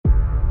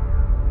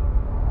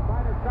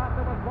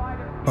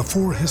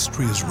Before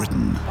history is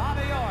written,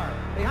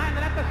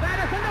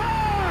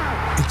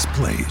 it's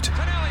played.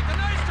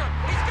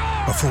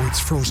 Before it's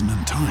frozen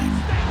in time,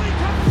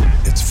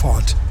 it's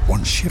fought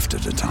one shift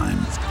at a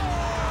time.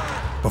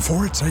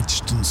 Before it's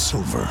etched in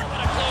silver,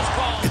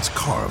 it's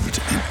carved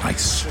in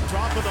ice.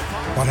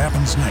 What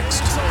happens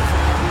next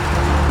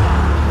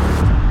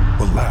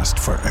will last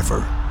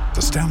forever.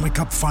 The Stanley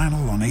Cup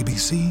Final on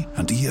ABC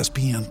and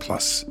ESPN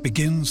Plus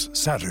begins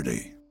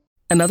Saturday.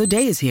 Another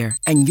day is here,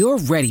 and you're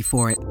ready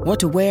for it. What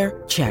to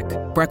wear? Check.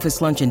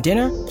 Breakfast, lunch, and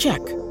dinner? Check.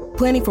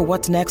 Planning for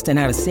what's next and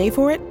how to save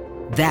for it?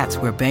 That's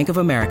where Bank of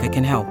America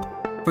can help.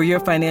 For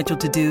your financial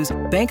to-dos,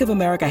 Bank of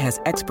America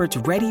has experts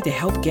ready to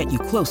help get you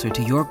closer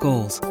to your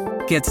goals.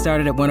 Get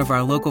started at one of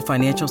our local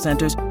financial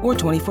centers or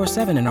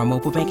 24/7 in our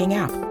mobile banking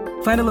app.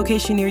 Find a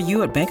location near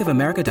you at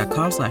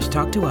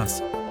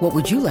bankofamerica.com/talktous. What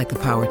would you like the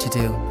power to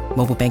do?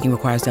 Mobile banking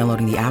requires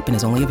downloading the app and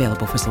is only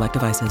available for select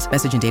devices.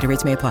 Message and data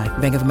rates may apply.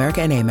 Bank of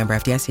America N.A., member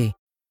FDIC.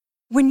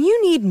 When you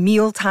need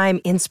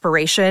mealtime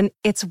inspiration,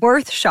 it's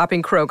worth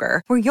shopping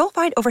Kroger, where you'll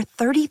find over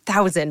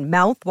 30,000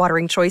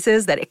 mouth-watering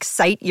choices that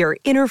excite your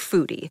inner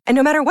foodie. And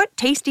no matter what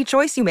tasty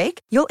choice you make,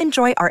 you'll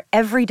enjoy our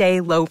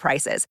everyday low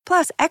prices,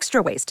 plus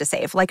extra ways to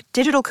save, like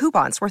digital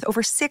coupons worth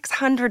over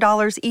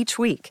 $600 each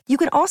week. You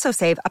can also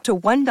save up to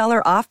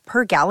 $1 off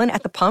per gallon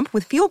at the pump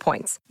with fuel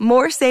points.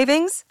 More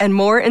savings and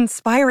more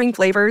inspiring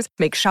flavors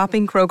make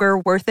shopping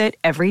Kroger worth it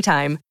every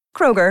time.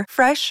 Kroger,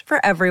 fresh for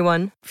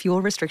everyone.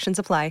 Fuel restrictions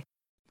apply.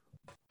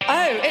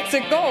 Oh, it's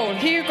a goal.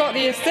 Who got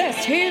the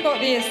assist? Who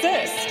got the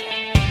assist?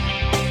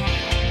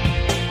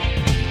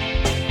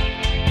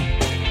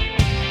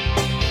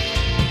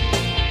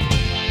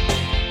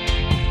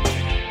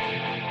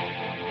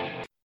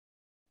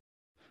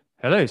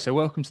 Hello, so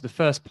welcome to the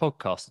first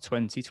podcast of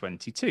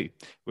 2022.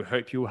 We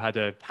hope you all had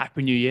a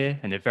happy new year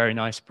and a very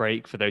nice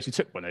break for those who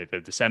took one over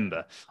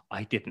December.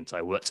 I didn't.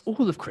 I worked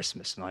all of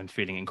Christmas and I'm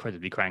feeling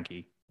incredibly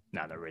cranky.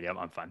 No, not really.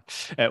 I'm fine.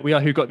 We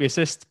are Who Got the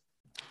Assist.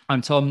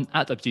 I'm Tom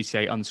at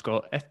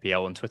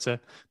WGTA_FPL on Twitter.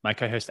 My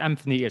co-host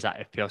Anthony is at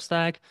FPL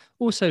Stag.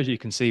 Also, as you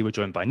can see, we're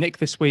joined by Nick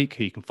this week,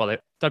 who you can follow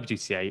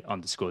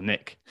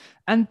WGTA_Nick.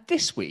 And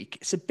this week,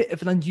 it's a bit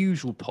of an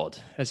unusual pod,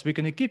 as we're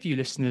going to give you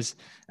listeners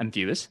and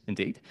viewers,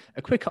 indeed,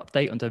 a quick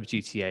update on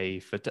WGTA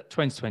for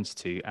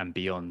 2022 and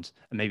beyond,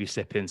 and maybe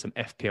slip in some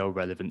FPL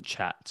relevant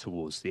chat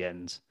towards the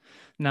end.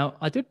 Now,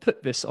 I did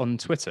put this on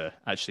Twitter,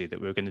 actually, that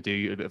we were going to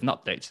do a bit of an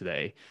update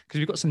today, because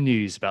we've got some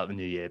news about the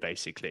new year,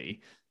 basically.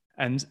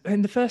 And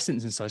in the first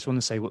instance, I just want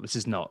to say what this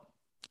is not.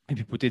 And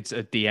people did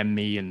DM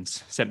me and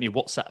sent me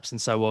WhatsApps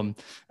and so on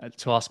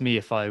to ask me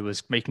if I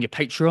was making a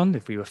Patreon,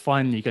 if we were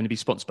finally going to be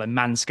sponsored by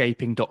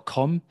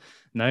manscaping.com.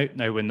 No,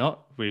 we're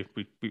not.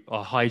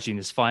 Our hygiene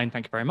is fine.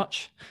 Thank you very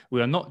much.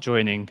 We are not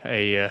joining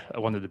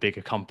one of the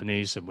bigger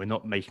companies, and we're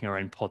not making our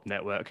own pod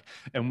network,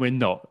 and we're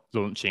not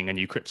launching a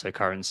new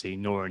cryptocurrency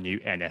nor a new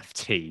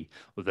NFT,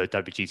 although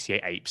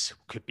WGTA Apes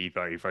could be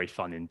very, very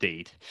fun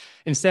indeed.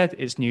 Instead,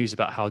 it's news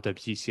about how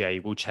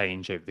WGTA will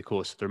change over the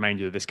course of the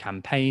remainder of this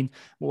campaign,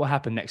 what will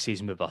happen next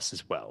season with us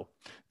as well.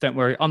 Don't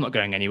worry, I'm not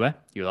going anywhere.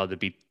 You'll either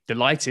be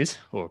delighted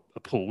or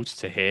appalled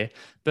to hear,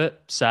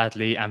 but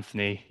sadly,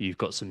 Anthony, you've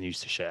got some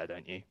news to share,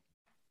 don't you?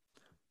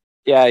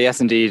 Yeah, yes,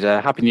 indeed.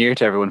 Happy New Year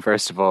to everyone,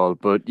 first of all.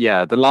 But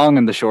yeah, the long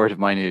and the short of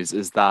my news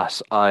is that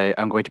I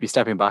am going to be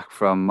stepping back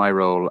from my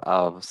role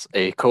as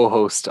a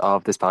co-host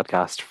of this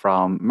podcast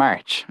from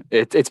March.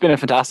 It's been a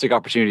fantastic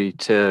opportunity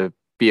to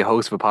be a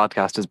host of a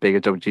podcast as big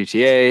as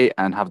WGTA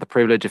and have the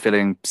privilege of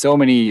filling so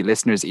many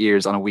listeners'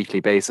 ears on a weekly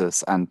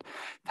basis. And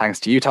thanks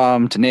to you,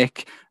 Tom, to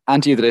Nick,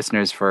 and to you, the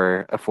listeners,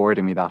 for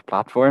affording me that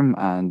platform.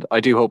 And I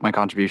do hope my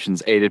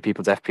contributions aided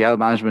people's FPL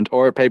management,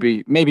 or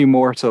maybe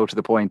more so to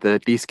the point that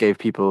at least gave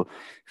people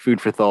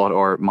food for thought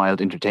or mild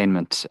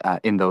entertainment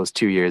in those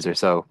 2 years or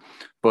so.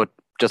 But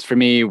just for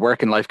me,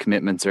 work and life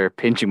commitments are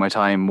pinching my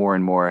time more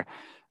and more.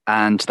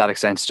 And to that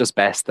extent, it's just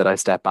best that I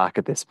step back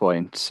at this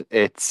point.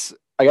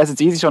 I guess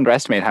it's easy to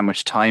underestimate how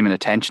much time and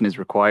attention is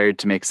required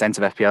to make sense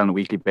of FPL on a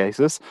weekly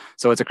basis.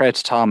 So it's a credit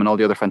to Tom and all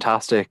the other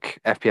fantastic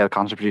FPL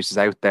content producers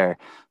out there,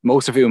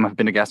 most of whom have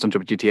been a guest on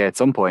WGTA at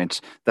some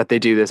point, that they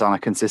do this on a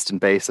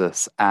consistent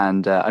basis.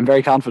 And I'm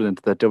very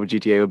confident that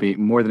WGTA will be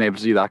more than able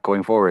to do that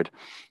going forward.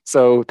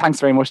 So thanks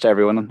very much to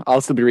everyone.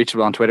 I'll still be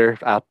reachable on Twitter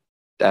at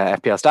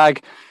FPL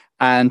Stag.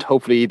 And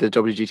hopefully the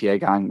WGTA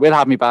gang will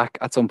have me back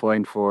at some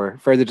point for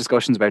further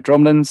discussions about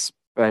drumlins,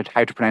 about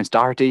how to pronounce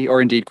Doherty,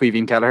 or indeed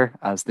Caoimhín Kelleher,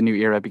 as the new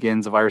era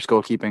begins of Irish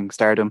goalkeeping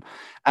stardom,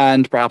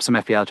 and perhaps some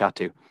FPL chat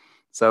too.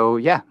 So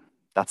yeah,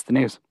 that's the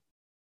news.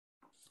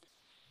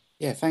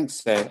 Yeah, thanks,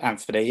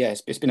 Anthony. Yeah,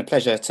 it's been a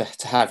pleasure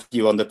to have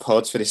you on the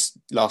pod for this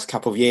last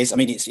couple of years. I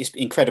mean, it's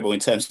incredible in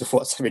terms of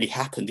what's really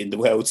happened in the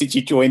world since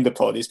you joined the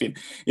pod. It's been,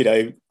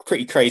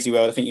 pretty crazy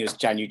world. I think it was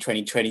January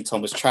 2020,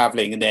 Tom was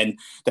travelling, and then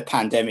the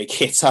pandemic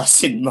hit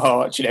us in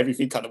March and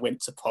everything kind of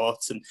went to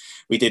pot. And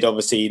we did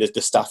obviously the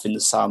stuff in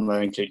the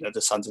summer, including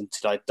the Sons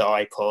Until I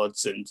Die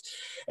pods and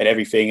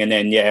everything. And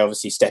then,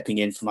 obviously stepping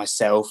in for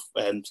myself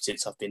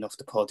since I've been off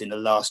the pod in the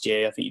last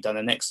year. I think you've done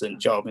an excellent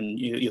job, and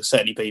you'll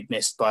certainly be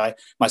missed by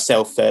myself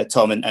yourself,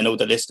 Tom, and all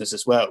the listeners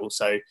as well.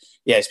 So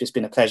yeah, it's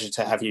been a pleasure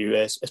to have you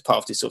as part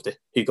of this sort of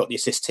Who Got the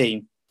Assist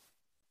team.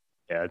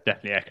 Yeah,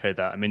 definitely echo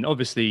that. I mean,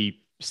 obviously,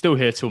 still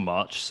here till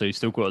March, so you've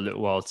still got a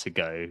little while to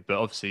go. But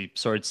obviously,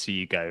 sorry to see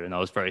you go, and I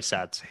was very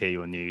sad to hear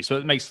your news. So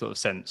it makes a lot of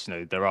sense. You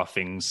know, there are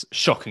things,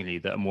 shockingly,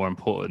 that are more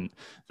important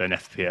than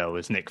FPL,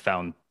 as Nick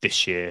found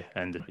this year,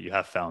 and you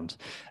have found.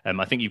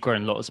 I think you've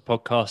grown a lot as a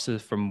podcaster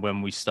from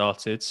when we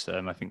started.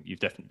 I think you've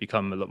definitely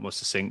become a lot more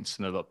succinct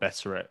and a lot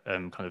better at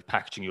kind of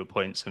packaging your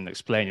points and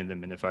explaining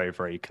them in a very,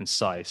 very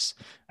concise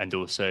and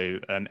also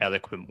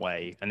eloquent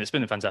way. And it's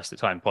been a fantastic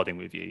time podding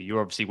with you. You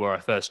obviously were our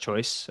first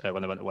choice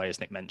when I went away, as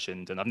Nick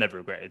mentioned, and I've never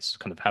regretted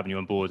kind of having you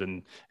on board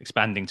and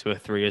expanding to a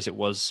 3 as it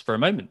was for a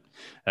moment.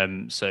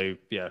 So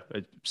yeah,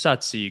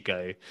 sad to see you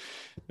go.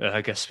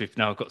 I guess we've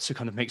now got to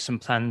kind of make some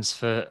plans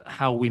for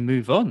how we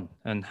move on,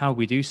 and how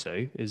we do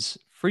so is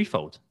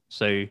threefold.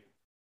 So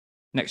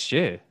next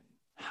year,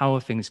 how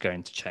are things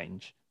going to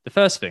change? The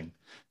first thing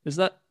is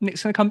that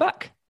Nick's going to come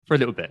back for a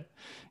little bit.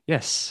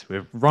 Yes,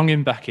 we've rung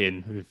him back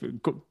in.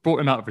 We've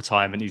brought him out of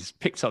retirement. He's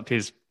picked up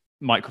his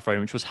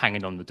microphone, which was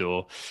hanging on the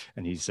door,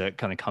 and he's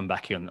kind of come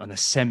back in on a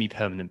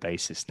semi-permanent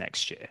basis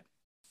next year.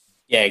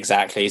 Yeah,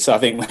 exactly. So I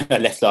think when I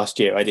left last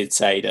year, I did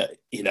say that,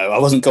 you know, I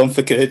wasn't gone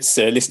for good.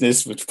 So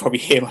listeners would probably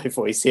hear my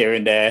voice here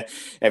and there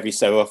every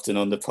so often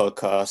on the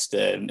podcast,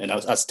 and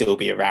I'll still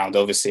be around.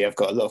 Obviously, I've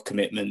got a lot of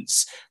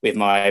commitments with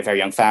my very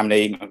young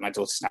family. My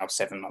daughter's now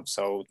 7 months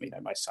old. You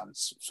know, my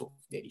son's sort of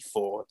nearly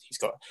 4. He's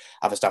got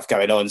other stuff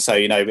going on. So,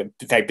 you know,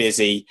 very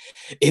busy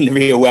in the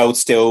real world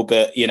still,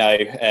 but, you know,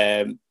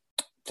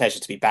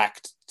 pleasure to be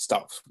back,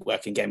 start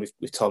working again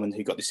with Tom and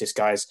Who Got the Assist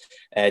guys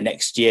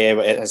next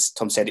year. As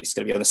Tom said, it's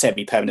going to be on a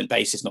semi-permanent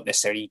basis, not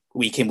necessarily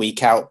week in,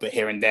 week out, but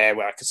here and there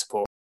where I can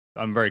support.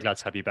 I'm very glad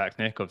to have you back,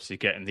 Nick. Obviously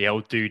getting the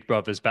old dude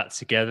brothers back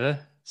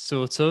together,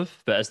 sort of.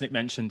 But as Nick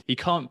mentioned, he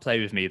can't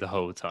play with me the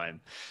whole time.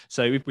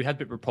 So we had a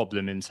bit of a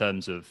problem in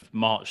terms of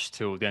March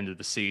till the end of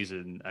the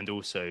season, and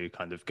also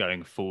kind of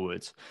going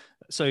forward.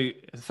 So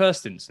the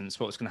first instance,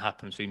 what's going to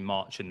happen between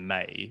March and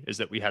May is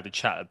that we had a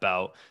chat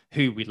about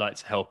who we'd like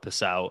to help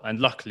us out. And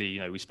luckily, you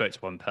know, we spoke to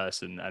one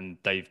person and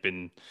they've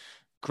been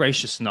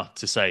gracious enough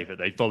to say that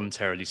they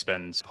voluntarily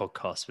spend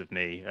podcasts with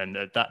me. And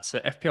that's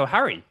FPL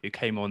Harry, who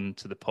came on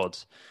to the pod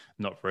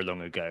not very long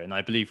ago. And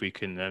I believe we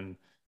can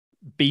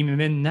beam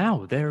him in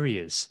now. There he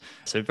is.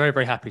 So very,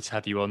 very happy to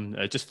have you on,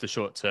 just for the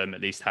short term,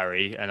 at least,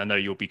 Harry. And I know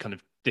you'll be kind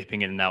of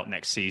dipping in and out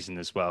next season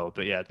as well.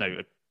 But yeah,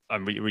 no, I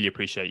really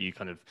appreciate you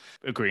kind of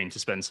agreeing to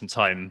spend some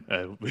time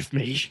with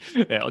me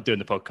doing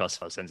the podcast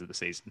for the end of the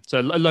season. So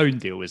a loan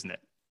deal, isn't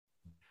it?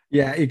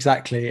 Yeah,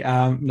 exactly.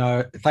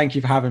 No, thank you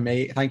for having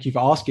me. Thank you for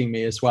asking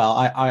me as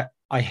well.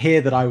 I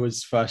hear that I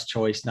was first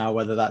choice now.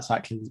 Whether that's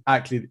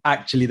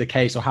actually the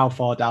case or how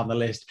far down the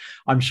list,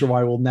 I'm sure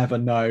I will never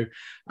know.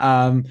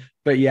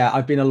 But yeah,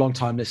 I've been a long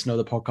time listener of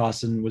the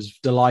podcast and was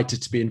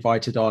delighted to be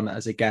invited on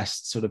as a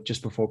guest sort of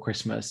just before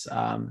Christmas.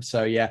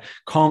 So yeah,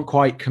 can't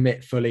quite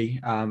commit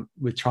fully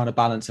with trying to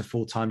balance a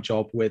full-time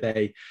job with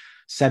a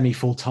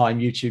semi-full-time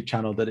YouTube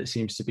channel that it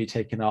seems to be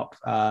taking up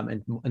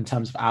in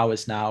terms of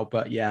hours now.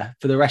 But yeah,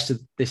 for the rest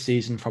of this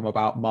season from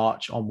about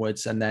March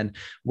onwards, and then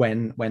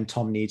when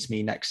Tom needs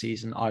me next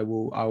season, I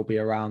will be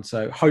around.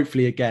 So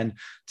hopefully again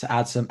to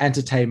add some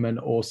entertainment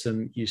or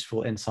some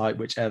useful insight,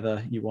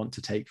 whichever you want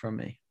to take from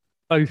me.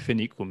 Both in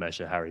equal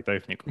measure, Harry,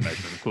 both in equal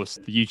measure. And of course,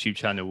 the YouTube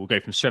channel will go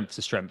from strength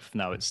to strength.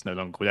 Now it's no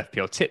longer called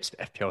FPL Tips,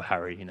 but FPL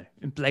Harry, you know,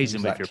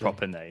 emblazoned with your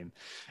proper name.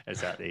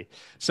 Exactly.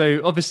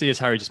 So obviously, as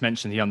Harry just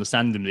mentioned, he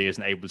understandably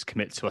isn't able to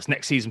commit to us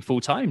next season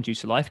full time due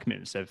to life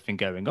commitments and everything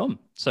going on.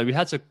 So we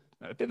had to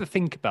a bit of a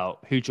think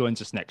about who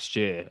joins us next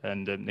year,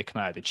 and Nick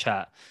and I had a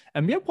chat,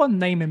 and we had one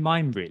name in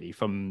mind really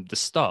from the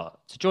start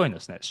to join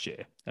us next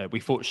year. We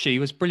thought she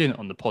was brilliant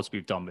on the pods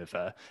we've done with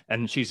her,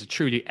 and she's a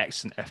truly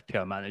excellent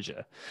FPL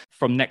manager.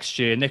 From next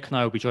year, Nick and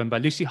I will be joined by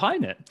Lucy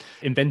Hynett,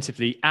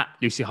 inventively at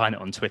Lucy Hynett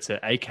on Twitter,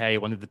 aka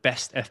one of the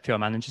best FPL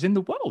managers in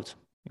the world.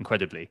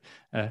 Incredibly,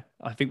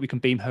 I think we can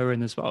beam her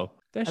in as well.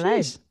 There she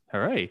is.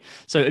 Hooray.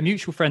 So a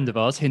mutual friend of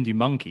ours, Hindu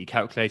Monkey,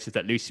 calculated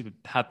that Lucy would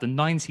have the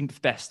 19th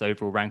best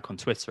overall rank on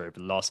Twitter over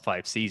the last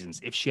 5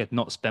 seasons if she had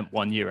not spent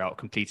 1 year out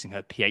completing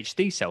her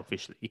PhD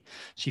selfishly.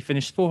 She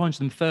finished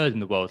 403rd in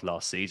the world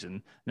last season,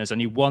 and there's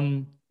only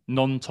one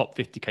non-top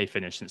 50k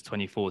finish since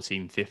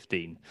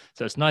 2014-15.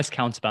 So it's a nice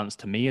counterbalance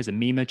to me as a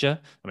manager.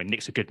 I mean,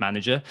 Nick's a good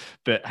manager,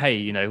 but hey,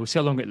 you know, we'll see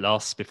how long it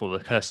lasts before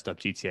the curse of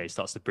WGTA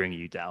starts to bring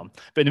you down.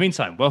 But in the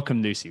meantime,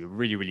 welcome, Lucy. We're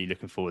really, really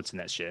looking forward to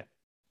next year.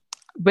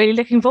 Really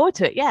looking forward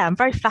to it. Yeah, I'm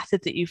very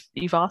flattered that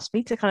you've asked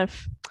me to kind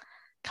of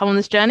come on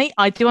this journey.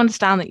 I do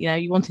understand that, you know,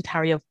 you wanted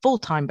Harry on a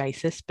full-time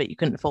basis, but you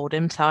couldn't afford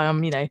him. So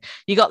you know,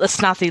 you got the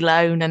snazzy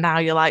loan, and now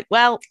you're like,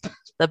 well,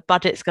 the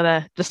budget's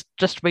gonna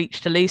just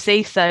reach to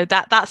Lucy. So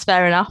that's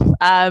fair enough.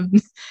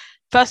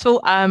 First of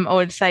all, I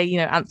would say, you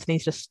know,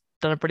 Anthony's just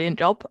done a brilliant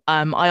job.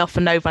 I offer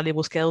no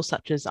valuable skills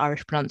such as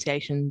Irish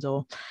pronunciations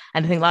or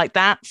anything like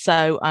that.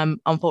 So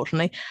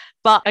unfortunately,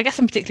 but I guess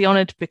I'm particularly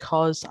honoured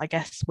because I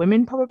guess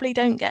women probably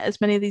don't get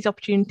as many of these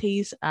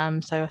opportunities.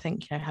 So I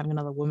think, having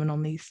another woman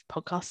on these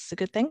podcasts is a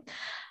good thing.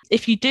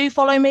 If you do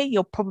follow me,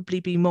 you'll probably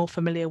be more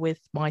familiar with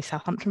my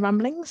Southampton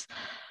ramblings.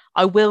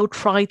 I will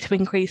try to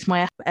increase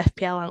my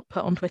FPL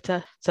output on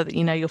Twitter so that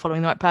you're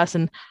following the right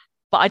person.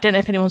 But I don't know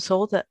if anyone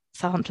saw that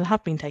Southampton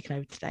have been taken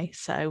over today.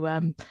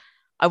 So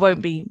I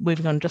won't be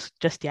moving on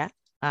just yet.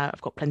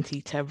 I've got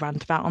plenty to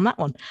rant about on that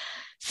one.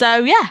 So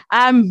yeah,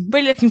 I'm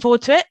really looking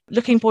forward to it.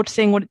 Looking forward to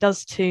seeing what it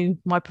does to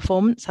my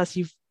performance, as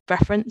you've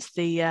referenced,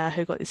 the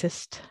who got the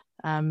assist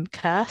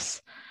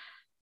curse,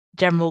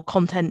 general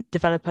content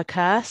developer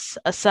curse.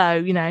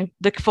 So,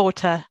 looking forward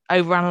to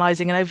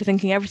overanalyzing and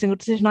overthinking every single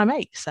decision I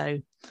make. So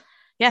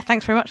yeah,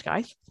 thanks very much,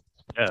 guys.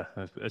 Yeah,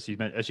 as you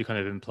kind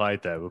of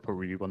implied there, we're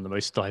probably one of the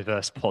most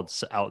diverse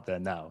pods out there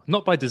now.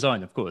 Not by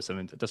design, of course. I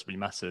mean, it doesn't really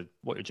matter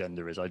what your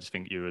gender is. I just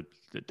think you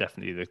were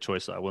definitely the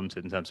choice that I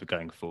wanted in terms of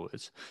going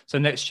forwards. So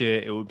next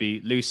year, it will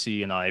be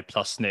Lucy and I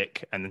plus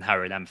Nick, and then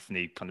Harry and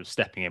Anthony kind of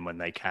stepping in when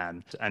they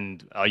can.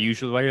 And our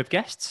usual array of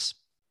guests.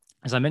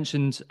 As I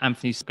mentioned,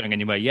 Anthony's not going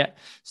anywhere yet.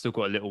 Still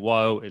got a little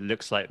while. It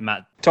looks like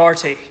Matt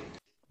Doherty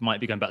might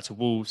be going back to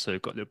Wolves, so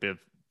got a little bit of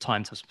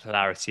time to have some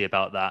clarity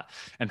about that,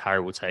 and Harry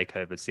will take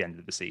over to the end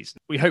of the season.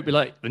 We hope you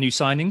like the new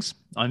signings.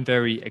 I'm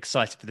very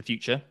excited for the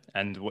future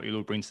and what you'll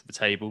all bring to the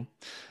table,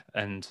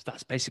 and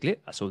that's basically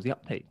it. That's all the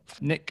update.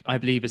 Nick, I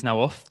believe, is now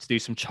off to do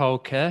some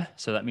childcare,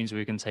 so that means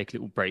we can take a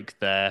little break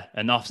there,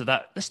 and after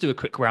that, let's do a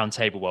quick round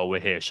table while we're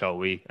here, shall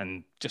we,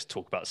 and just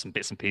talk about some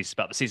bits and pieces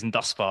about the season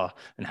thus far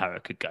and how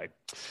it could go.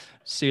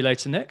 See you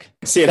later, Nick.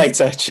 See you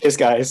later. Cheers,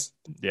 guys.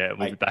 Yeah,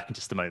 we'll be back in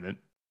just a moment.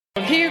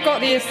 Who got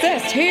the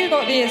assist? Who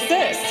got the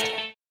assist?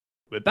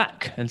 We're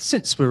back, and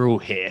since we're all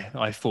here,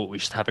 I thought we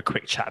should have a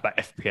quick chat about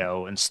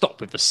FPL and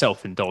stop with the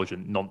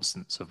self-indulgent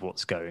nonsense of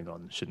what's going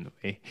on, shouldn't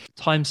we?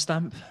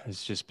 Timestamp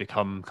has just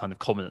become kind of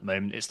common at the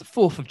moment. It's the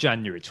 4th of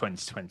January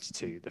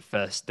 2022, the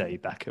first day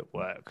back at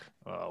work.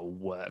 Oh,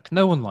 work.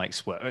 No one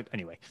likes work.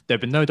 Anyway, there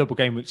have been no double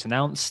game weeks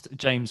announced.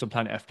 James on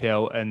Planet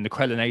FPL and the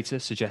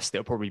Krellinator suggest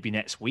it'll probably be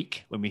next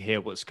week when we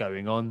hear what's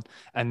going on.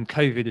 And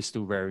COVID is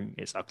still rearing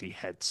its ugly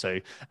head.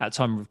 So at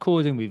time of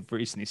recording, we've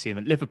recently seen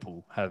that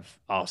Liverpool have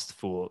asked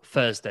for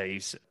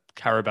Thursday's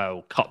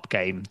Carabao Cup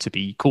game to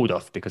be called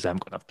off because they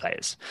haven't got enough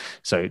players.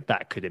 So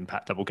that could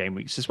impact double game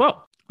weeks as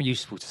well.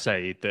 Useful to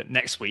say that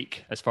next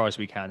week, as far as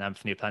we can,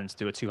 Anthony plans to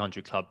do a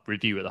 200 club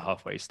review at the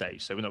halfway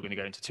stage. So we're not going to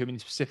go into too many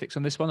specifics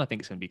on this one. I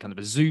think it's going to be kind of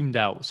a zoomed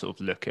out sort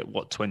of look at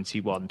what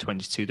 21,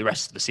 22, the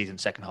rest of the season,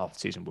 second half of the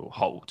season will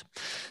hold.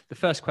 The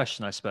first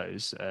question, I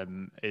suppose,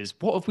 is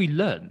what have we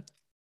learned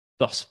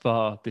thus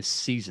far this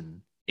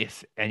season,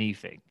 if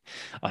anything?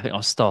 I think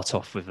I'll start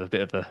off with a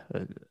bit of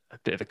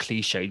a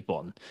cliched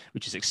one,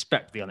 which is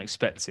expect the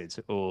unexpected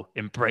or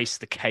embrace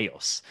the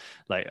chaos.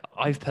 Like,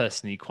 I've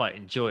personally quite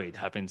enjoyed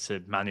having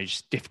to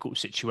manage difficult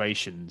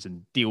situations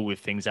and deal with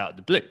things out of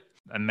the blue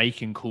and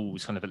making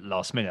calls kind of at the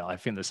last minute. I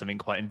think there's something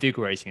quite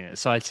invigorating and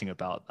exciting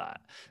about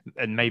that.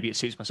 And maybe it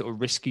suits my sort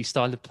of risky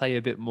style of play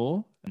a bit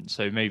more. And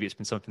so maybe it's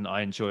been something that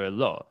I enjoy a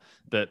lot.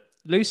 But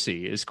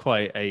Lucy is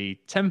quite a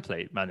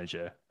template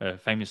manager,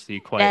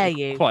 famously quite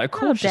a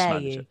cautious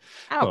manager.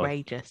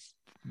 Outrageous.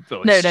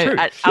 Well, no, true.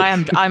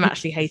 I'm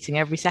actually hating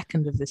every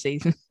second of the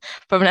season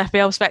from an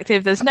FPL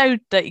perspective. There's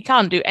that you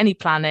can't do any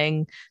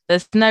planning.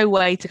 There's no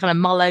way to kind of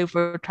mull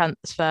over a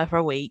transfer for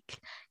a week.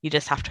 You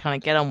just have to kind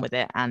of get on with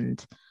it.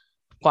 And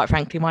quite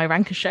frankly, my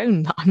rank has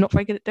shown that I'm not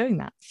very good at doing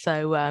that.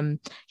 So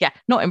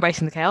not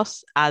embracing the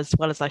chaos as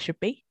well as I should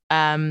be.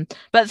 But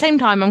at the same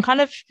time, I'm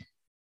kind of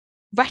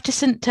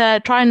reticent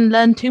to try and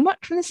learn too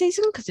much from the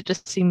season because it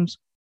just seems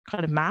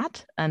kind of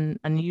mad and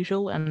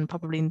unusual and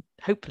probably,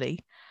 hopefully,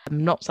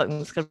 not something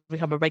that's going to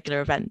become a regular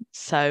event.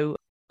 So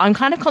I'm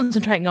kind of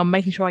concentrating on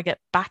making sure I get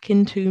back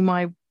into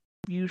my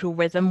usual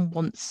rhythm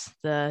once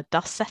the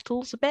dust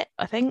settles a bit.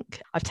 I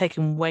think I've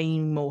taken way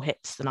more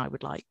hits than I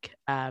would like.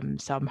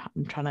 So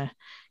I'm trying to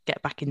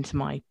get back into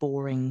my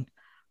boring,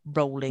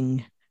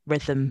 rolling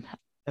rhythm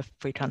of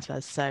free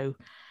transfers. So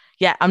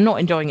yeah, I'm not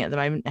enjoying it at the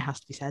moment, it has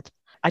to be said.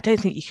 I don't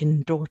think you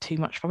can draw too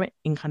much from it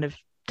in kind of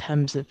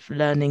terms of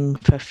learning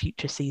for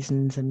future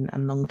seasons and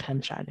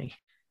long-term strategy.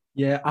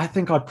 Yeah, I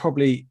think I'd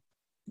probably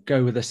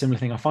go with a similar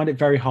thing. I find it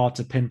very hard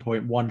to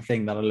pinpoint one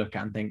thing that I look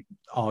at and think,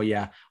 oh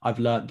yeah, I've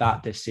learned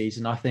that this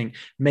season. I think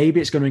maybe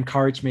it's going to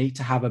encourage me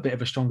to have a bit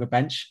of a stronger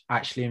bench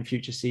actually in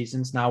future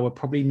seasons. Now, we're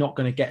probably not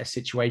going to get a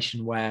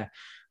situation where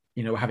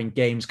we're having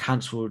games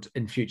cancelled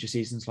in future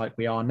seasons like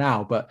we are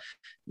now. But,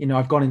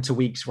 I've gone into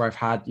weeks where I've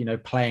had,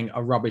 playing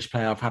a rubbish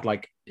player. I've had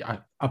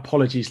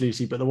apologies,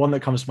 Lucy, but the one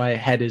that comes to my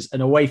head is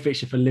an away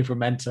fixture for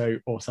Livramento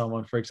or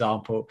someone, for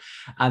example.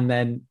 And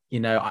then,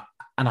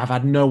 and I've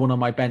had no one on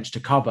my bench to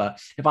cover.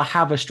 If I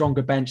have a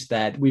stronger bench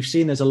there, we've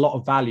seen there's a lot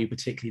of value,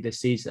 particularly this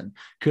season.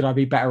 Could I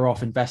be better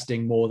off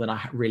investing more than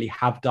I really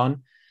have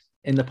done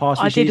in the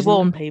past? I did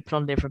warn people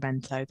on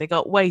Livramento. They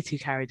got way too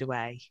carried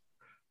away.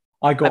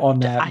 I got on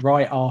there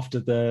right after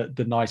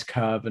the nice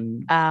curve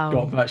and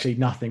got virtually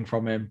nothing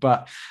from him.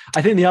 But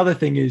I think the other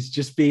thing is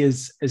just be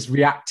as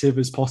reactive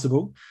as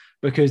possible,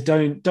 because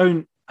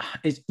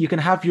you can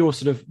have your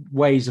sort of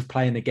ways of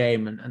playing the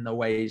game and the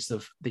ways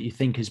that you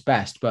think is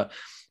best. But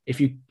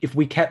if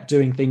we kept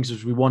doing things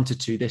as we wanted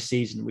to this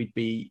season, we'd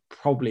be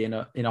probably in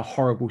a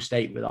horrible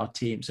state with our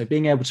team. So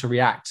being able to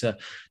react to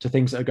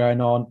things that are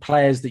going on,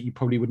 players that you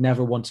probably would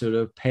never want to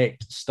have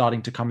picked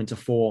starting to come into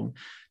form,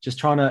 just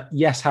trying to,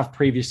 yes, have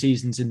previous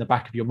seasons in the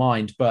back of your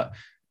mind, but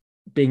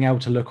being able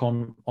to look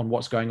on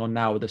what's going on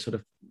now with a sort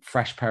of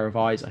fresh pair of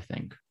eyes, I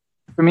think.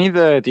 For me,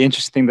 the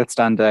interesting thing that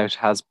stands out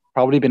has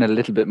probably been a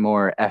little bit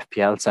more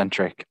FPL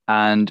centric,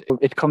 and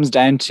it comes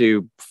down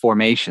to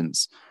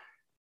formations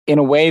in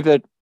a way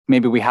that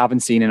maybe we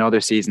haven't seen in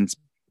other seasons.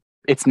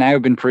 It's now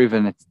been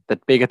proven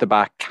that big at the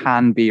back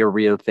can be a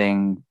real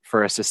thing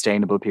for a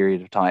sustainable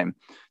period of time.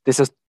 This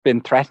has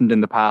been threatened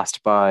in the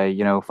past by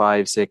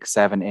 5, 6,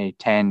 7, 8,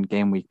 10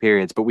 game week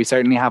periods, but we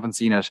certainly haven't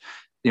seen it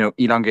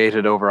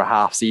elongated over a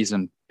half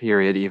season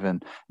period,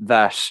 even,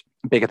 that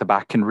big at the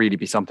back can really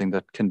be something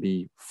that can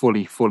be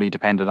fully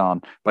depended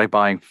on by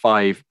buying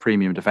 5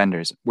 premium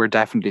defenders. We're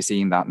definitely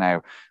seeing that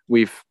now.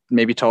 We've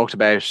maybe talked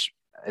about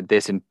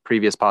this in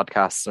previous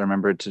podcasts. I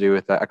remember to do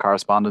with a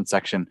correspondence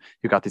section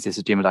who got this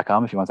at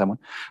gmail.com if you want someone.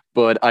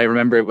 But I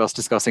remember it was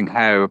discussing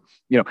how,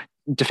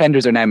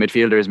 defenders are now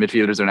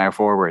midfielders are now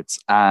forwards.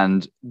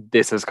 And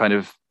this has kind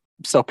of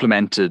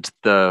supplemented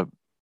the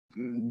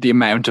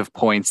amount of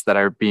points that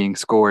are being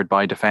scored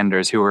by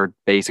defenders who are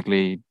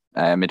basically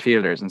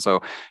midfielders. And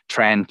so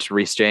Trent,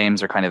 Reece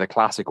James are kind of the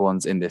classic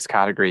ones in this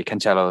category.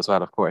 Cancelo as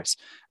well, of course.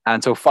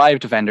 And so 5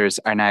 defenders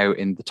are now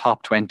in the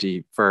top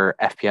 20 for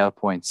FPL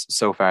points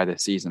so far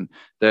this season.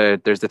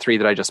 There's the 3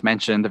 that I just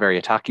mentioned, the very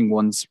attacking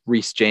ones,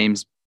 Reece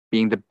James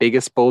being the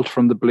biggest bolt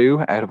from the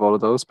blue out of all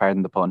of those,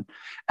 pardon the pun.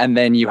 And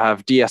then you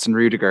have Diaz and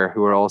Rudiger,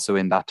 who are also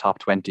in that top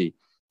 20.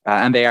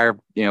 And they are,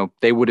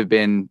 they would have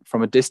been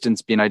from a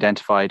distance being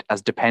identified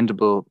as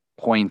dependable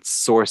points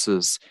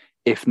sources.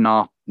 If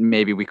not,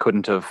 maybe we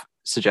couldn't have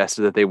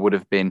suggested that they would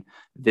have been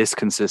this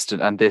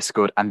consistent and this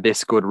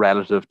good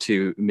relative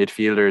to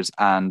midfielders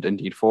and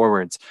indeed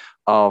forwards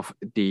of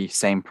the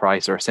same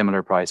price or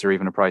similar price, or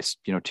even a price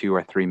 2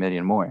 or 3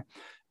 million more.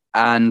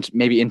 And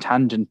maybe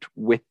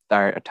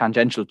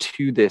tangential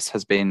to this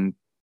has been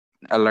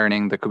a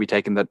learning that could be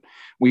taken, that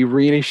we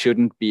really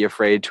shouldn't be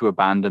afraid to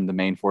abandon the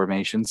main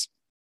formations.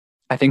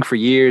 I think for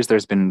years there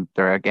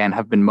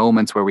have been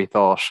moments where we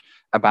thought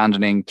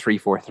abandoning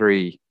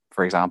 3-4-3,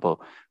 for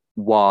example,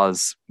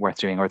 was worth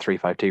doing, or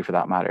 3-5-2 for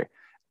that matter.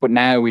 But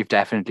now we've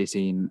definitely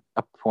seen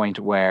a point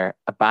where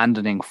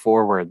abandoning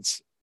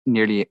forwards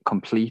nearly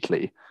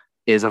completely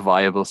is a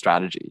viable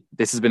strategy.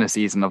 This has been a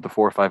season of the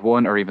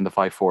 4-5-1 or even the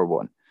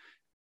 5-4-1.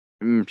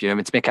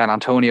 It's Mikel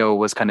Antonio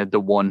was kind of the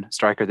one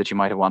striker that you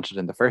might have wanted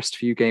in the first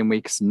few game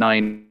weeks.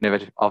 9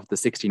 of the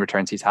 16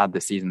 returns he's had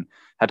this season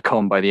had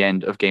come by the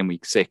end of game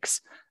week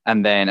 6.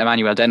 And then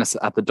Emmanuel Dennis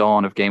at the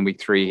dawn of game week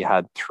 3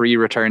 had 3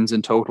 returns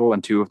in total,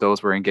 and 2 of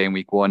those were in game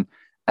week 1.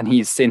 And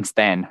he's since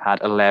then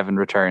had 11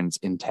 returns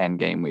in 10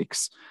 game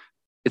weeks.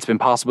 It's been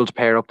possible to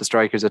pair up the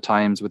strikers at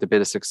times with a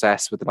bit of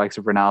success with the likes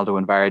of Ronaldo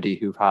and Vardy,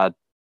 who've had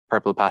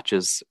purple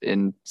patches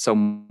in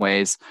some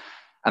ways.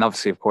 And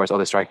obviously, of course,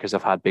 other strikers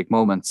have had big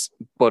moments.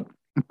 But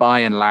by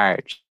and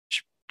large,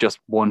 just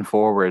one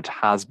forward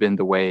has been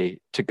the way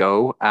to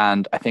go.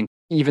 And I think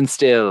even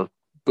still,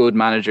 good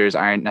managers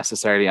aren't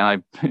necessarily,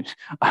 and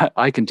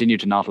I continue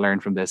to not learn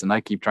from this, and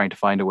I keep trying to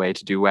find a way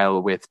to do well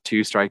with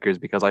 2 strikers,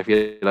 because I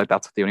feel like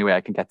that's the only way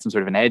I can get some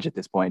sort of an edge at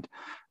this point,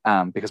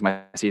 because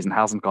my season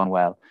hasn't gone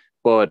well.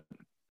 But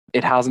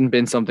it hasn't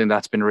been something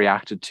that's been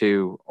reacted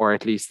to, or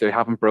at least they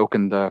haven't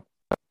broken the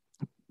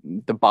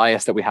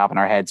bias that we have in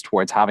our heads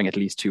towards having at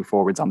least 2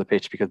 forwards on the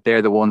pitch, because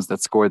they're the ones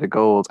that score the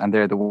goals and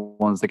they're the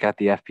ones that get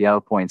the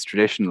FPL points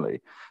traditionally.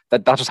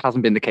 That just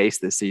hasn't been the case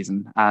this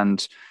season.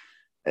 And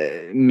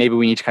maybe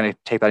we need to kind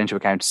of take that into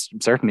account,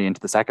 certainly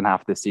into the second half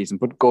of this season,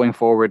 but going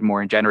forward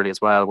more generally as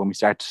well. When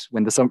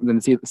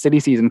the silly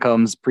season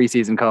comes,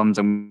 preseason comes,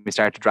 and we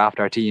start to draft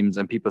our teams,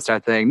 and people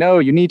start saying, no,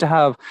 you need to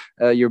have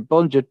your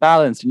budget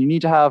balanced, and you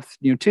need to have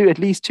at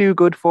least 2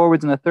 good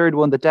forwards and a third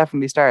one that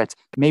definitely starts.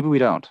 Maybe we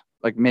don't.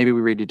 Maybe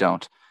we really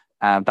don't.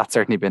 That's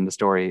certainly been the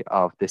story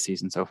of this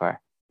season so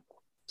far.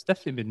 There's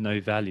definitely been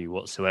no value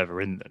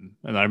whatsoever in them.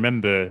 And I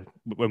remember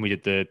when we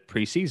did the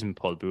pre-season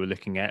pod, we were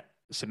looking at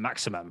St.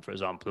 Maximin, for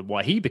example, and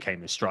why he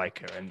became a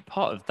striker. And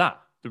part of that,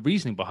 the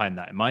reasoning behind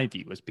that, in my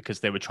view, was because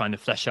they were trying to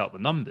flesh out the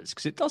numbers,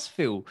 because it does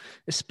feel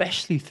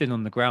especially thin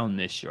on the ground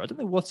this year. I don't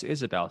know what it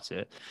is about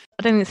it.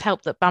 I don't think it's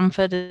helped that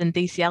Bamford and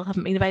DCL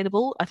haven't been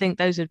available. I think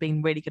those have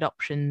been really good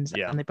options,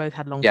 and they both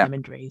had long-term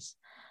injuries.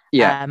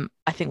 I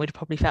think we'd have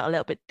probably felt a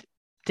little bit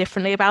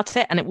differently about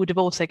it, and it would have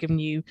also given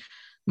you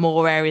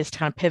more areas to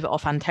kind of pivot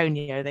off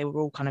Antonio. They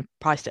were all kind of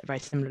priced at a very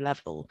similar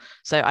level,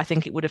 so I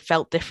think it would have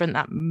felt different.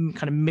 That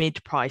kind of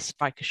mid-price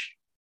striker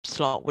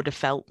slot would have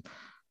felt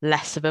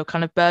less of a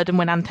kind of burden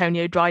when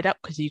Antonio dried up,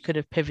 because you could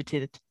have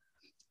pivoted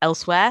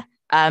elsewhere.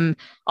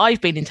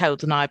 I've been in total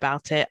denial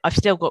about it. I've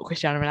still got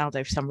Cristiano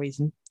Ronaldo for some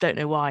reason. Don't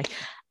know why.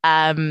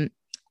 And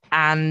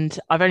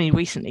I've only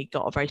recently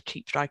got a very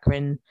cheap striker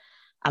in,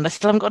 and I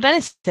still haven't got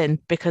Dennis in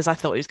because I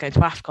thought he was going to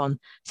AFCON.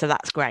 So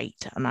that's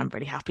great. And I'm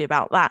really happy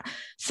about that.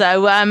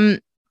 So,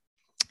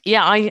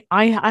 yeah,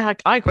 I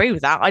agree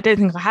with that. I don't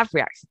think I have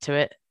reacted to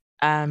it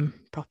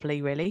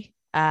properly, really.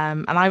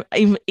 And I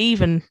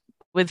even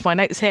with my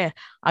notes here,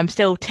 I'm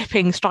still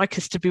tipping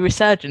strikers to be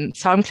resurgent.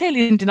 So I'm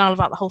clearly in denial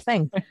about the whole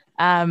thing.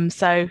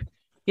 So,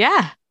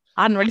 yeah,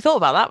 I hadn't really thought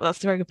about that, but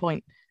that's a very good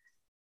point.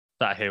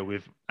 That here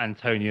with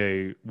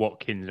Antonio,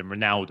 Watkins and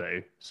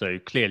Ronaldo. So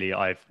clearly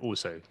I've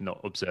also not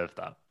observed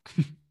that.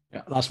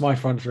 Yeah, that's my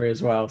front three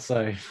as well.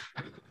 So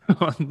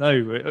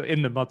no, we're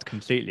in the mud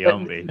completely,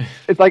 aren't we?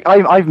 It's like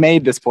I've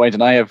made this point,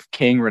 and I have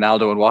King,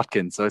 Ronaldo, and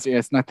Watkins. So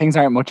it's not, things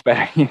aren't much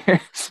better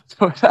here.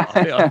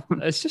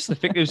 It's just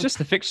it was just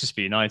the fixtures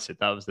for United.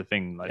 That was the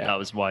thing. Like that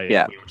was why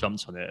we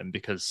jumped on it, and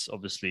because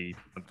obviously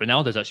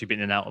Ronaldo's actually been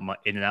in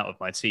and out of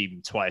my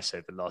team twice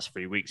over the last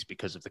 3 weeks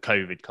because of the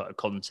COVID kind of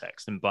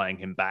context and buying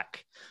him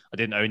back. I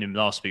didn't own him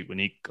last week when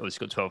he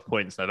obviously got 12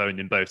 points, and I've owned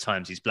him both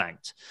times he's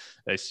blanked.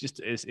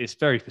 It's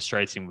very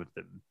frustrating with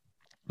them.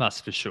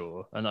 That's for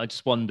sure. And I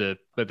just wonder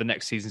whether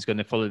next season's going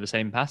to follow the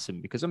same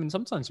pattern, because I mean,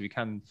 sometimes we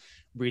can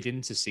read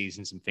into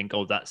seasons and think,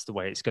 oh, that's the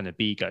way it's going to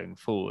be going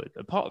forward.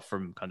 Apart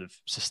from kind of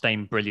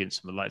sustained brilliance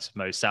from the likes of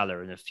Mo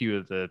Salah and a few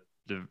of the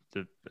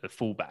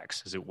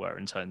fullbacks, as it were,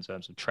 in terms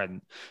of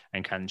Trent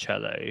and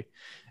Cancelo,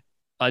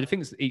 I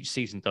think each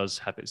season does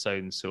have its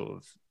own sort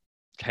of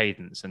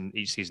cadence, and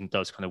each season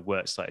does kind of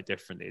work slightly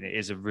differently. And it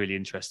is a really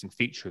interesting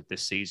feature of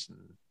this season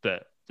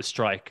that the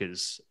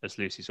strikers, as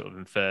Lucy sort of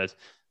inferred,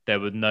 there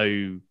were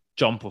no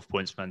jump-off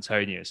points from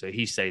Antonio, so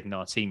he stayed in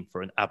our team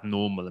for an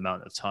abnormal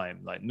amount of time.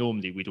 Like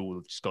normally we'd all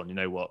have just gone, you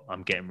know what,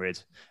 I'm getting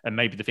rid. And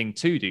maybe the thing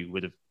to do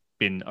would have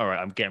been, all right,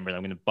 I'm getting rid.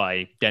 I'm going to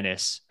buy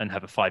Dennis and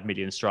have a 5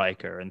 million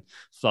striker and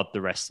flood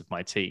the rest of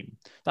my team.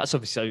 That's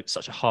obviously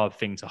such a hard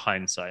thing to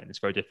hindsight, and it's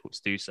very difficult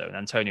to do so. And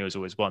Antonio is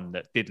always one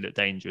that did look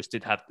dangerous,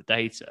 did have the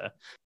data.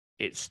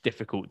 It's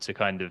difficult to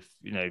kind of,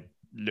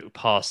 look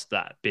past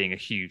that being a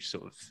huge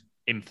sort of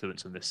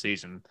influence on this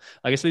season.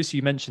 I guess, Lucy,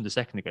 you mentioned a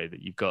second ago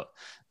that you've got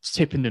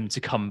tipping them to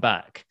come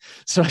back.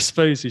 So I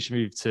suppose we should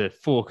move to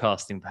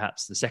forecasting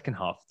perhaps the second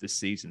half of this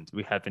season. Do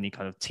we have any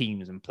kind of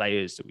teams and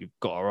players that we've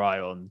got our eye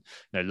on?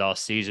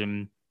 Last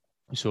season,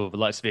 we saw the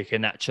likes of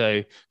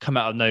Iheanacho come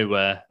out of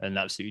nowhere and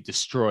absolutely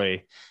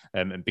destroy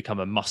and become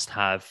a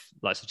must-have,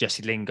 like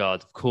Jesse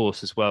Lingard, of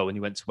course, as well, when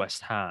he went to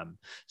West Ham.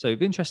 So it'd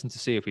be interesting to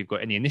see if we've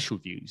got any initial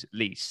views, at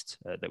least,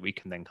 that we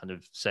can then kind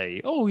of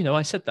say, oh,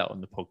 I said that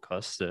on the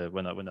podcast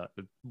when I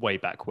way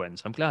back when.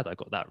 So I'm glad I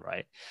got that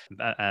right.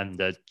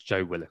 And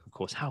Joe Willock, of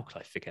course. How could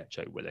I forget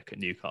Joe Willock at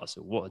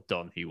Newcastle? What a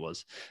don he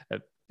was.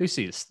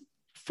 Lucy,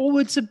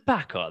 forwards are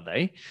back, are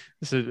they?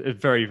 It's a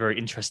very, very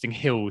interesting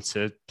hill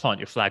to plant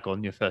your flag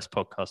on your first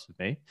podcast with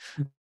me.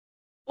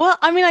 Well,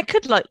 I mean, I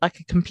could like a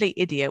complete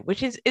idiot,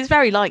 which is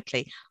very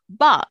likely.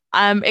 But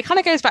it kind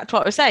of goes back to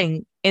what I was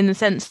saying in the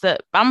sense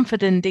that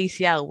Bamford and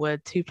DCL were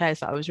two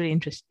players that I was really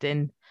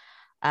interested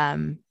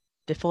in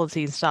before the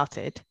season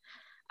started.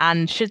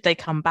 And should they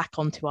come back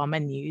onto our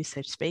menus,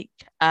 so to speak,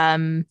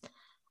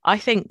 I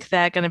think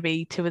they're going to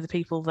be two of the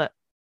people that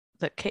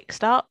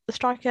kickstart the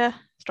striker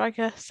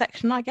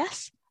section, I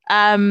guess.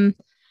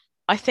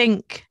 I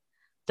think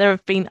there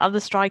have been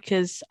other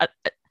strikers.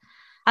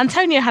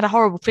 Antonio had a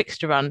horrible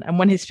fixture run, and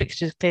when his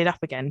fixtures cleared up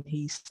again,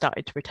 he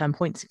started to return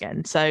points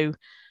again. So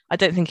I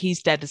don't think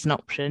he's dead as an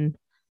option.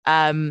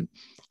 I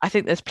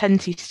think there's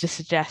plenty to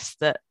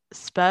suggest that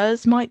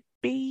Spurs might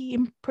be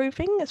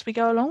improving as we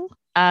go along.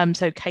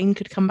 So Kane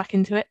could come back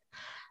into it.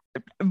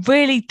 I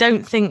really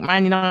don't think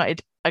Man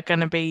United are going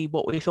to be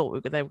what we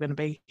thought they were going to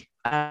be.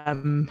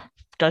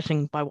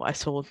 Judging by what I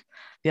saw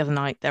the other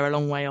night, they're a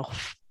long way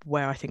off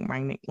where I think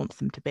Rangnick wants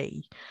them to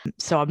be.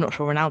 So I'm not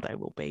sure Ronaldo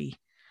will be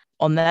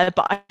on there.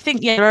 But I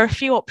think, there are a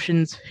few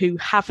options who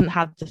haven't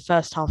had the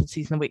first half of the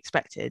season that we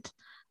expected.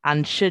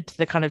 And should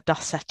the kind of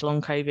dust settle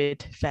on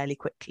COVID fairly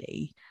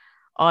quickly,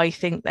 I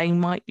think they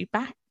might be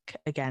back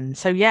again.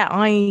 So,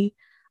 I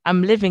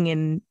am living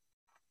in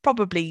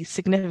probably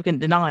significant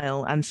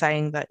denial and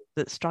saying that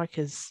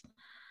strikers,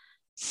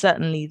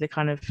 certainly the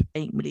kind of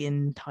 8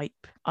 million type,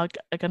 are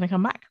going to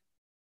come back.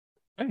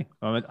 Okay.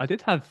 I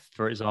did have,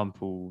 for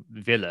example,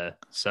 Villa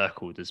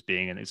circled as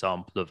being an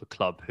example of a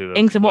club who...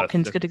 Ings and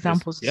Watkins, good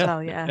examples as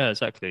well, Yeah,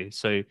 exactly.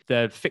 So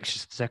their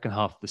fixtures for the second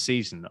half of the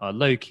season are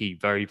low-key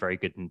very, very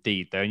good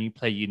indeed. They only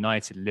play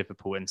United,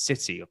 Liverpool and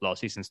City of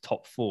last season's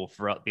top four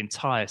throughout the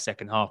entire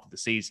second half of the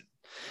season.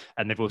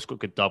 And they've also got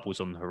good doubles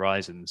on the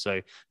horizon.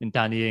 So, and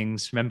Danny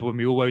Ings, remember when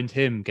we all owned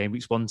him game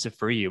weeks 1 to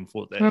 3 and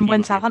thought that... Remember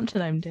when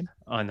Southampton owned him?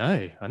 I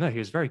know. He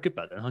was very good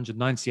back then.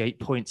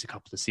 198 points a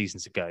couple of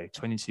seasons ago,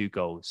 22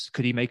 goals.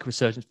 Could he make a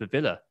resurgence for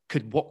Villa?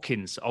 Could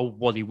old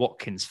Wally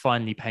Watkins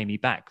finally pay me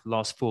back? The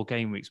last 4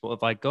 game weeks, what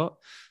have I got?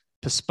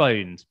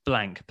 Postponed,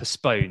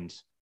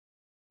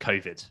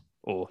 COVID.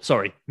 Or,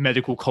 sorry,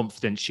 medical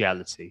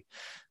confidentiality.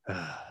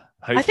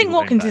 I think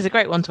Watkins is a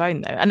great one to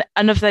own, though.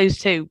 And of those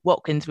two,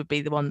 Watkins would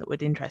be the one that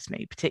would interest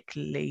me,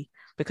 particularly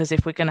because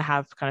if we're going to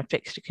have kind of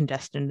fixture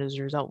congestion as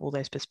a result of all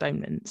those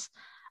postponements,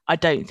 I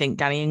don't think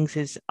Danny Ings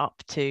is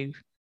up to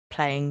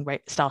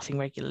starting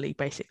regularly,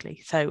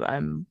 basically.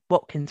 So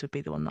Watkins would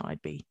be the one that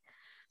I'd be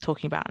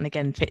talking about, and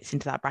again fits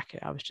into that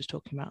bracket I was just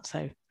talking about.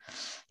 So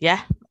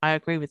yeah, I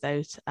agree with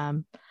those.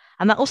 And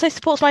that also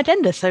supports my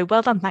agenda. So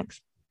well done, thanks.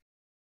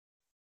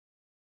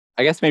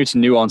 I guess maybe to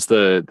nuance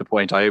the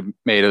point I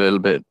made a little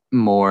bit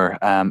more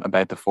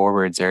about the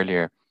forwards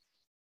earlier,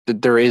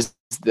 there is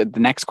the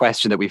next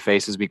question that we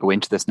face as we go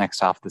into this next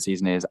half of the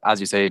season is, as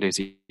you say,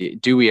 Lucy,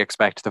 do we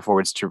expect the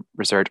forwards to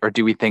resurge, or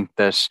do we think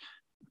that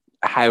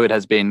how it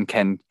has been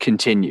can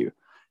continue?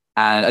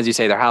 And as you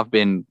say, there have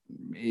been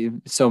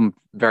some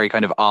very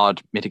kind of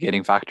odd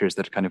mitigating factors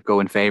that kind of go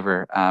in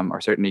favour,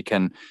 or certainly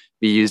can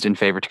be used in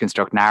favour to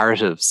construct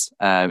narratives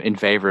in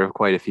favour of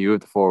quite a few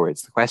of the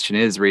forwards. The question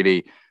is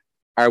really,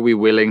 are we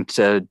willing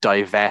to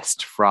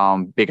divest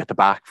from big at the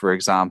back, for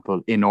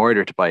example, in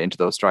order to buy into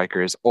those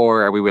strikers?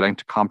 Or are we willing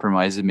to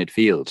compromise in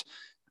midfield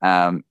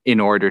in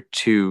order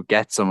to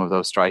get some of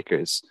those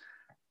strikers?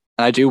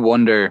 And I do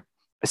wonder,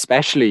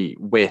 especially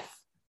with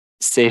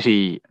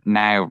City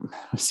now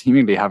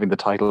seemingly having the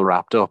title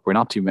wrapped up, we're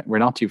not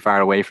too far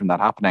away from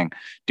that happening.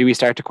 Do we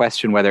start to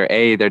question whether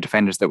A, their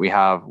defenders that we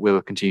have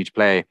will continue to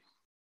play,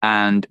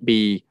 and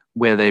B,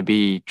 will they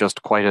be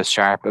just quite as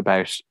sharp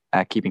about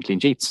keeping clean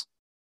sheets?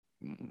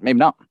 Maybe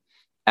not.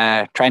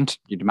 Trent,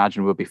 you'd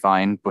imagine, will be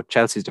fine, but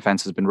Chelsea's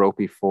defence has been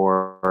ropey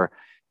for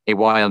a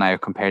while now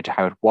compared to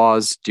how it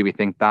was. Do we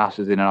think that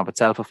is in and of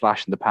itself a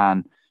flash in the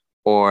pan,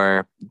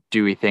 or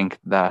do we think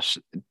that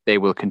they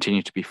will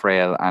continue to be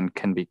frail and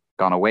can be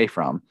gone away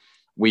from?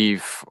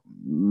 We've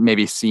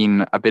maybe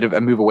seen a bit of a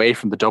move away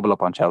from the double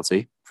up on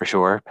Chelsea, for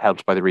sure,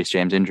 helped by the Reece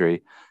James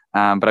injury.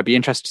 But I'd be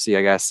interested to see,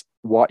 I guess,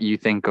 what you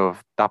think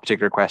of that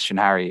particular question,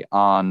 Harry,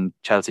 on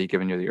Chelsea,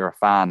 given you're a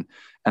fan,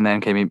 and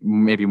then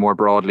maybe more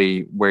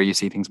broadly where you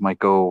see things might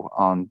go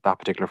on that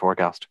particular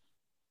forecast.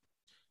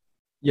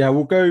 Yeah,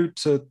 we'll go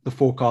to the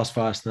forecast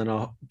first, and then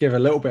I'll give a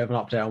little bit of an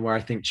update on where I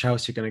think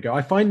Chelsea are going to go.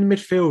 I find the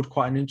midfield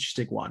quite an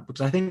interesting one,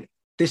 because I think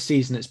this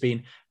season it's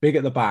been big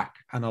at the back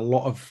and a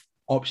lot of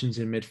options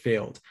in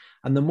midfield.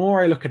 And the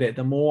more I look at it,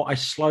 the more I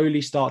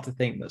slowly start to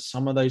think that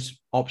some of those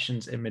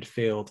options in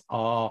midfield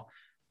are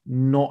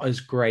not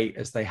as great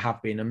as they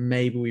have been, and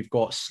maybe we've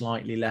got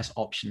slightly less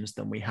options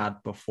than we had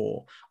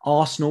before.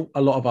 Arsenal,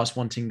 a lot of us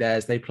wanting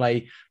theirs, they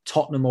play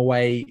Tottenham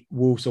away,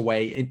 Wolves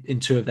away in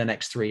two of their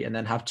next three, and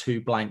then have two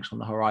blanks on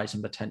the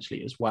horizon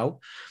potentially as well.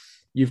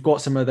 You've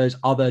got some of those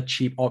other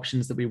cheap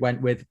options that we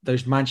went with,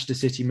 those Manchester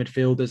City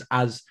midfielders,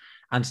 as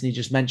Anthony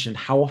just mentioned.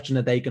 How often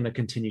are they going to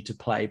continue to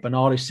play?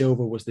 Bernardo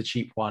Silva was the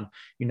cheap one.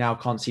 You now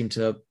can't seem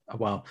to,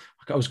 well,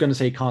 I was going to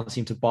say he can't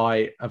seem to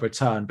buy a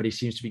return, but he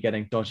seems to be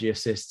getting dodgy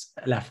assists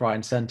left, right,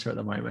 and centre at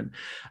the moment.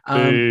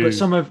 But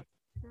some of,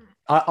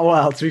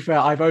 well, to be fair,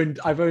 I've owned,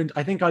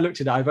 I think I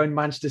looked at it, I've owned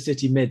Manchester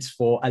City mids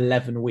for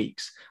 11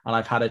 weeks, and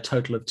I've had a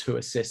total of 2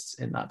 assists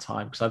in that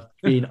time, because I've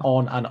been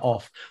on and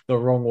off the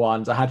wrong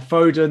ones. I had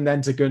Foden,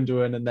 then to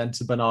Gundogan, and then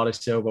to Bernardo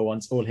Silva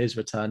once all his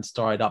returns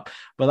dried up.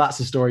 But that's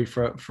a story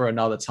for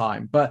another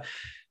time. But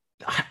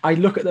I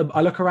look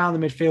around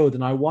the midfield,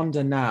 and I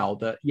wonder now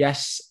that,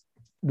 yes,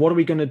 what are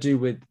we going to do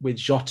with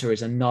Jota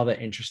is another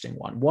interesting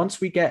one. Once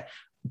we get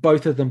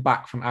both of them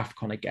back from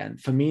AFCON again,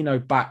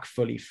 Firmino back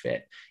fully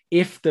fit,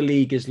 if the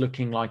league is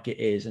looking like it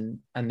is, and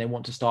they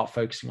want to start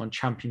focusing on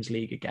Champions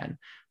League again,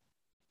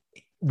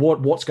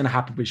 what's going to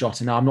happen with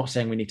Jota? Now, I'm not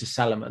saying we need to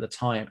sell him at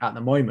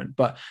the moment,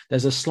 but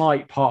there's a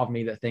slight part of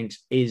me that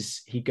thinks,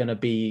 is he going to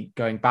be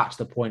going back to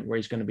the point where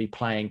he's going to be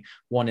playing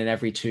 1 in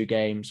every 2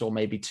 games, or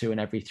maybe 2 in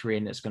every 3,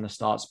 and it's going to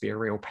start to be a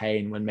real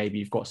pain when maybe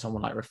you've got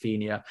someone like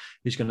Rafinha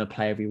who's going to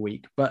play every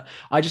week. But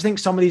I just think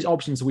some of these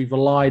options that we've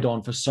relied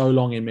on for so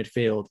long in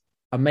midfield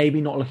are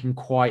maybe not looking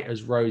quite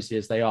as rosy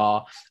as they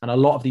are. And a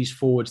lot of these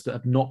forwards that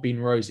have not been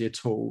rosy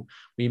at all,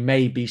 we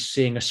may be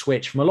seeing a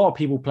switch from a lot of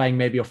people playing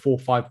maybe a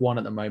 4-5-1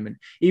 at the moment,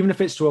 even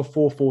if it's to a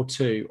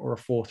 4-4-2 or a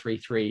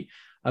 4-3-3,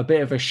 a bit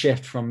of a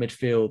shift from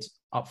midfield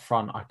up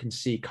front I can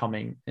see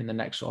coming in the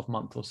next sort of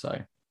month or so.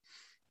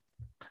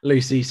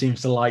 Lucy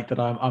seems to like that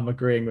I'm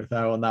agreeing with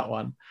her on that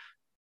one.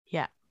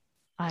 Yeah,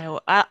 I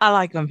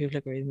like when people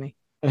agree with me.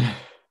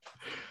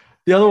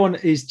 The other one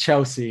is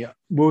Chelsea.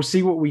 We'll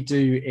see what we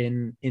do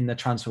in the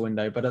transfer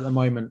window, but at the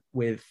moment,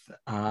 with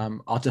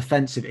our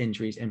defensive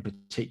injuries in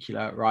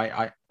particular,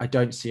 right, I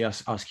don't see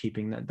us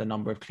keeping the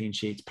number of clean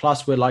sheets.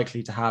 Plus, we're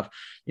likely to have,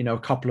 a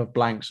couple of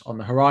blanks on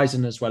the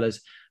horizon, as well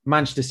as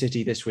Manchester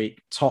City this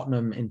week,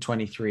 Tottenham in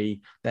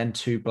 23, then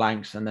 2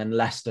 blanks, and then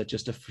Leicester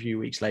just a few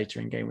weeks later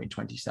in game week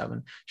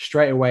 27.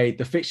 Straight away,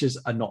 the fixtures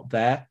are not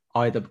there,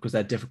 either because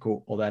they're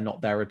difficult or they're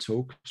not there at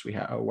all, because we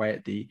are away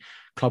at the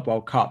Club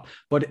World Cup.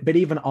 But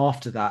even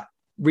after that,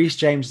 Reece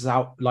James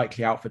is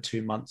likely out for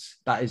 2 months.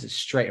 That is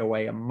straight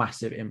away a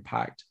massive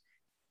impact.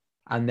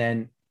 And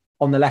then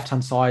On the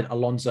left-hand side,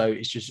 Alonso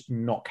is just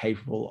not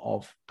capable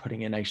of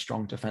putting in a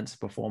strong defensive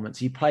performance.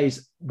 He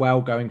plays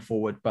well going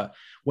forward, but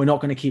we're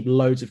not going to keep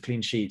loads of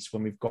clean sheets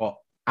when we've got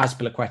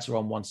Azpilicueta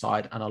on one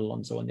side and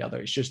Alonso on the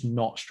other. It's just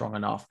not strong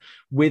enough.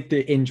 With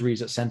the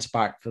injuries at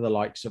centre-back for the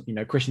likes of,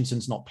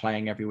 Christensen's not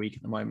playing every week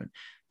at the moment.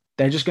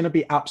 They're just going to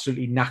be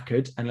absolutely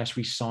knackered unless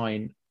we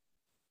sign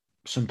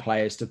some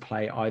players to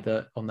play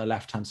either on the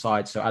left-hand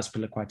side so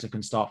Azpilicueta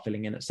can start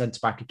filling in at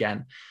centre-back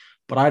again.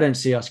 But I don't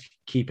see us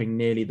keeping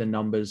nearly the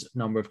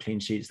number of clean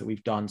sheets that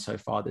we've done so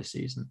far this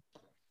season.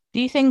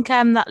 Do you think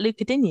that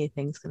Luca Digne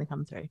thing's going to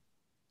come through?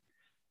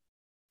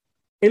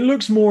 It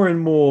looks more and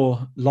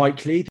more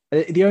likely.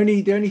 The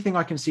only thing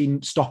I can see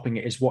stopping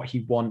it is what he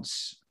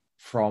wants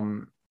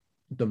from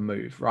the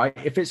move, right?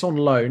 If it's on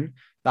loan,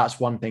 that's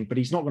one thing, but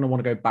he's not going to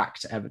want to go back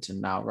to Everton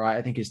now, right?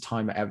 I think his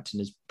time at Everton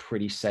is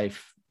pretty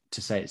safe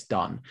to say it's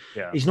done.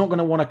 Yeah. He's not going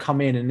to want to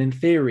come in, and in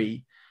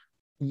theory,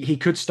 he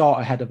could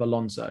start ahead of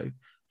Alonso.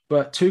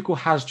 But Tuchel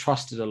has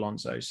trusted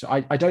Alonso. So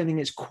I don't think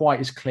it's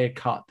quite as clear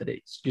cut that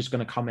it's just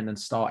going to come in and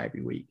start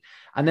every week.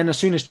 And then as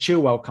soon as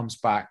Chilwell comes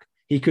back,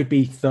 he could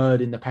be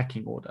third in the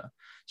pecking order.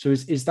 So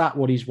is that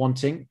what he's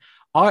wanting?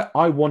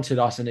 I wanted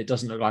us, and it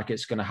doesn't look like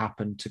it's going to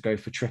happen, to go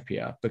for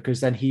Trippier, because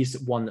then he's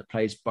the one that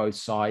plays both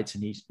sides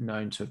and he's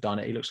known to have done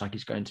it. He looks like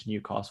he's going to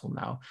Newcastle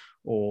now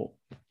or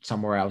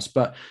somewhere else.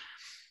 But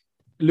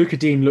Luca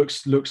Digne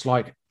looks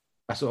like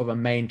a sort of a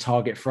main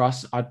target for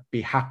us. I'd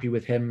be happy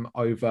with him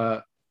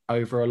over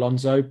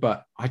Alonso,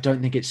 but I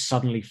don't think it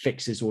suddenly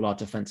fixes all our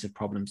defensive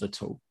problems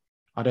at all.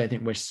 I don't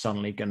think we're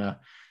suddenly going to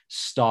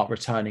start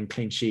returning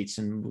clean sheets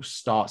and we'll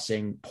start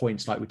seeing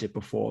points like we did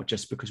before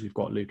just because we've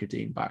got Luca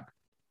Digne back.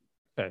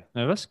 Okay,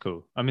 no, that's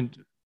cool. I mean,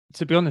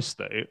 to be honest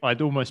though,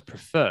 I'd almost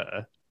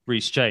prefer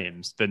Reece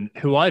James than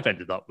who I've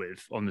ended up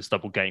with on this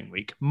double game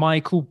week,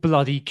 Michael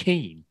bloody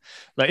Keane.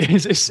 Like,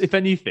 if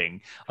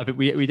anything, I think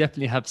we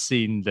definitely have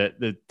seen that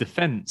the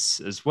defense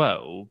as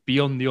well,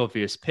 beyond the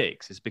obvious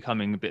picks, is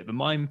becoming a bit of a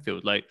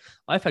minefield. Like,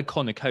 I've had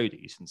Connor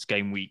Cody since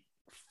game week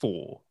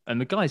 4, and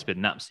the guy's been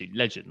an absolute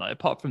legend. Like,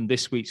 apart from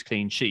this week's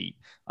clean sheet,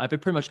 I've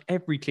had pretty much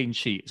every clean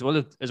sheet, as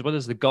well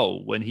as the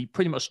goal when he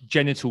pretty much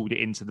genitaled it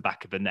into the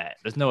back of the net.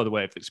 There's no other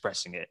way of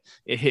expressing it.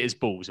 It hit his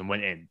balls and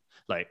went in.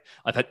 Like,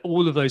 I've had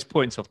all of those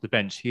points off the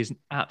bench. He is an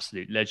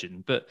absolute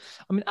legend. But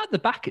I mean, at the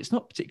back, it's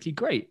not particularly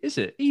great, is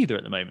it? Either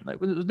at the moment. Like,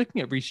 when I was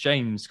looking at Reece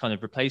James' kind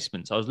of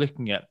replacements, I was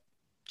looking at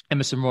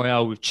Emerson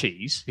Royale with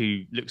Cheese,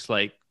 who looks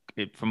like,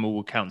 from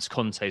all accounts,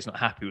 Conte is not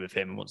happy with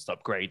him and wants to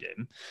upgrade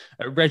him.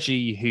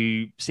 Reggie,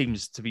 who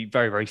seems to be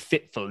very, very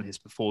fitful in his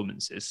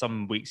performances.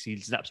 Some weeks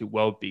he's an absolute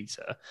world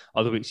beater.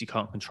 Other weeks he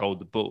can't control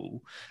the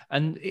ball.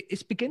 And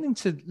it's beginning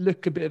to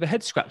look a bit of a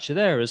head scratcher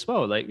there as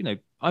well. Like,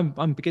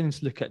 I'm beginning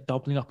to look at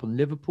doubling up on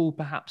Liverpool,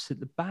 perhaps at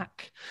the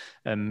back,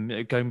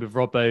 going with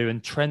Robbo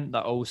and Trent,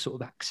 that old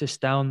sort of axis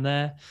down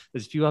there.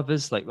 There's a few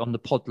others, like on the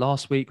pod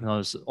last week when I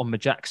was on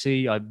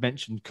Majaxi, I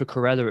mentioned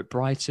Cucurella at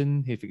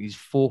Brighton, who I think he's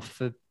 4th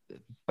for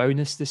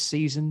bonus this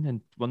season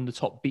and one of the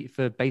top beat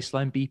for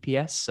baseline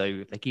BPS. So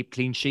if they keep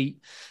clean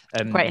sheet,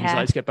 great hair.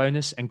 Like to get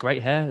bonus, and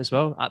great hair as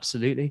well.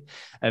 Absolutely.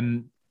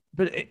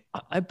 But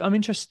I'm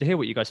interested to hear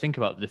what you guys think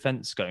about the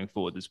defense going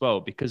forward as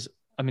well, because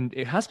I mean,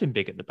 it has been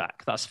big at the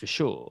back, that's for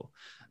sure.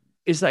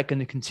 Is that going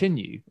to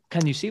continue?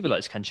 Can you see the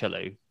likes of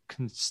Cancelo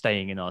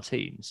staying in our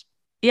teams?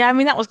 Yeah, I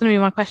mean, that was going to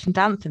be my question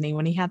to Anthony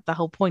when he had the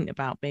whole point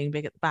about being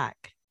big at the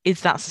back.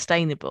 Is that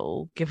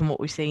sustainable given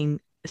what we've seen,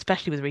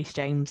 especially with Reece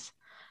James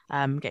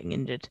getting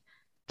injured?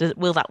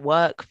 Will that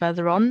work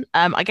further on?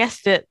 I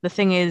guess the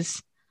thing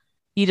is,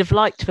 you'd have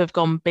liked to have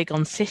gone big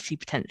on City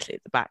potentially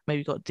at the back,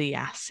 maybe got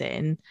Diaz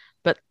in,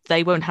 but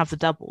they won't have the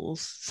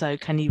doubles. So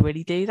can you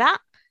really do that?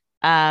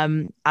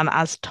 And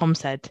as Tom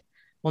said,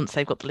 once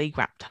they've got the league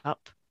wrapped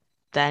up,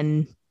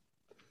 then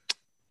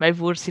maybe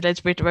we'll see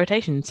loads of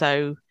rotation.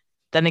 So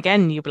then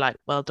again, you'll be like,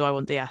 well, do I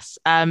want Diaz?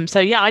 So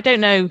yeah, I don't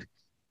know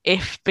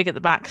if big at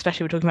the back,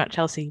 especially we're talking about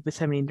Chelsea with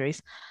so many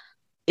injuries,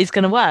 is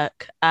going to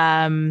work.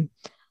 I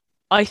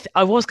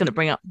was going to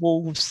bring up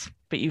Wolves,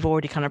 but you've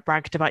already kind of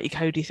bragged about your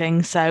Cody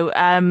thing. So,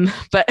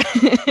 but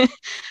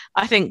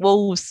I think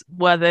Wolves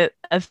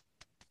have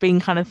been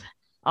kind of,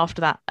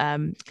 after that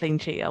clean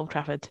sheet at Old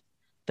Trafford,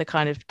 the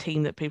kind of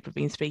team that people have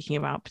been speaking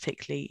about,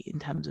 particularly in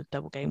terms of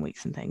double game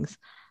weeks and things,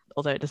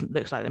 although it doesn't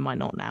look like they might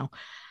not now.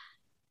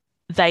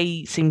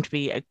 They seem to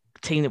be a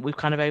team that we've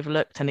kind of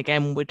overlooked, and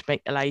again would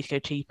allow you to go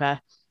cheaper.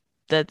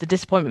 The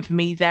disappointment for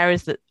me there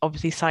is that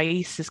obviously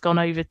Saiss has gone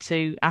over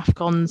to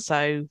AFCON,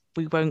 so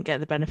we won't get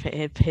the benefit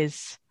of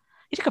his...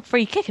 He took a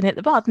free kick and hit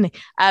the bar, didn't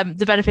he?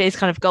 The benefit is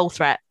kind of goal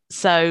threat,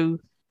 so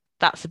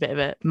that's a bit of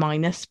a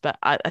minus, but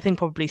I think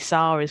probably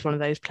Sarr is one of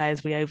those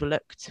players we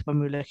overlooked when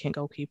we were looking at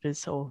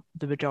goalkeepers, or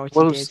the majority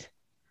did.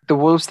 The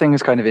Wolves thing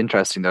is kind of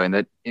interesting though, in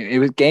that it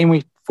was game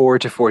week 4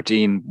 to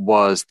 14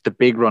 was the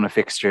big run of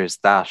fixtures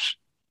that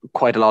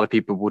quite a lot of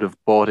people would have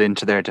bought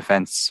into their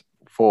defence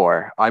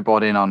for. I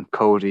bought in on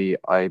Cody.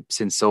 I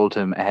since sold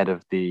him ahead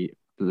of the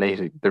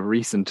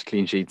recent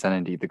clean sheets and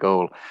indeed the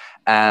goal.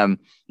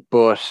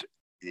 But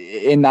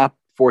in that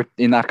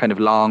kind of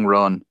long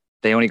run,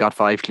 they only got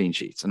 5 clean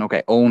sheets. And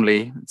okay,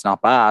 only, it's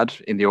not bad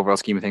in the overall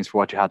scheme of things for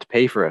what you had to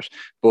pay for it.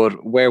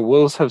 But where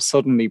Wolves have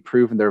suddenly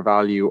proven their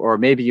value, or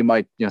maybe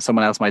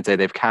someone else might say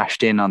they've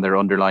cashed in on their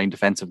underlying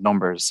defensive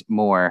numbers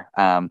more,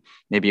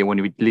 maybe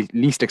when we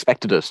least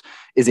expected it,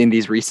 is in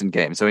these recent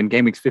games. So in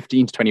game weeks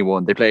 15 to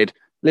 21, they played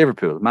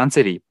Liverpool, Man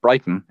City,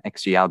 Brighton,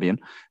 XG Albion,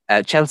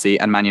 Chelsea,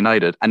 and Man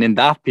United. And in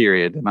that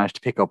period, they managed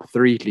to pick up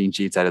 3 clean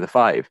sheets out of the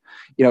 5.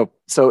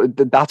 So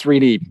that's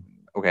really,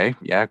 okay,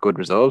 yeah, good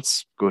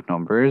results, good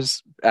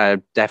numbers.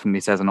 Definitely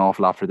says an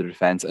awful lot for the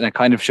defence. And it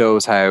kind of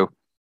shows how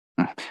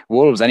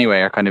Wolves,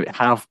 anyway,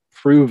 have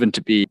proven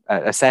to be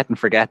a set and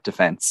forget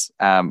defence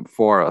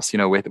for us,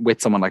 with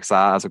someone like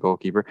Sa as a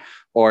goalkeeper,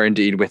 or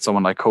indeed with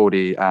someone like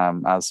Cody,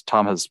 as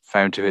Tom has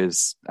found to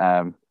his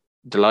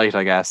delight,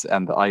 I guess,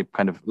 and I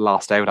kind of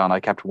lost out on. I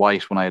kept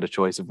White when I had a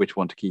choice of which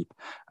one to keep,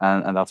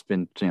 and that's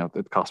been,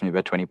 it cost me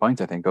about 20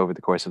 points, I think, over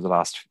the course of the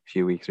last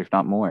few weeks, if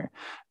not more.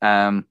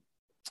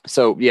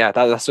 So yeah,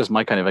 that's just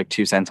my kind of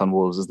 2 cents on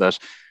Wolves, is that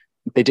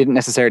they didn't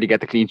necessarily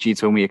get the clean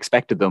sheets when we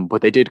expected them,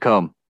 but they did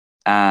come.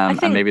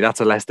 And maybe there's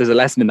a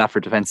lesson in that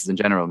for defences in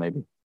general,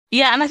 maybe.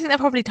 Yeah, and I think that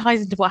probably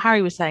ties into what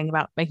Harry was saying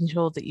about making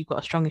sure that you've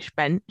got a strongish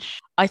bench.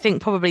 I think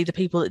probably the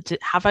people that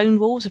have owned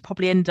Wolves have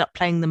probably ended up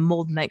playing them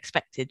more than they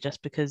expected,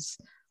 just because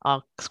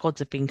our squads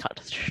have been cut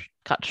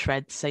to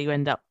shreds. So you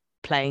end up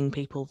playing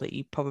people that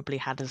you probably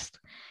had as,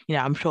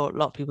 I'm sure a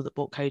lot of people that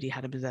bought Cody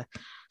had him as a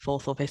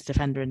 4th or 5th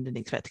defender and didn't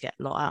expect to get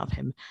a lot out of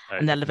him.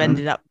 And they'll have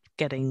ended up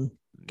getting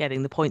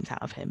the points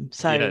out of him.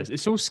 So yeah,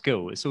 it's all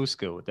skill.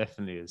 It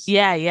definitely is.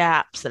 Yeah,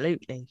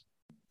 absolutely.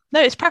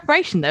 No, it's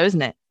preparation though,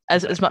 isn't it?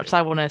 As much as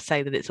I want to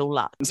say that it's all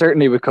luck.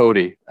 Certainly with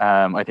Cody,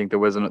 I think there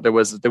was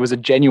a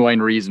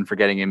genuine reason for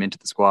getting him into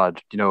the squad,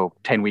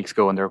 10 weeks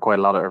ago, and there were quite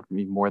a lot of,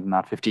 more than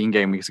that, 15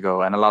 game weeks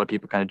ago, and a lot of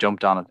people kind of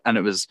jumped on it, and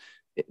it was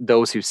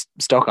those who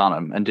stuck on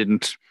him and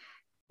didn't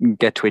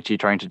get twitchy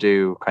trying to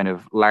do kind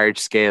of large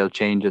scale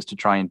changes to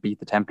try and beat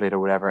the template or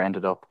whatever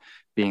ended up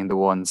being the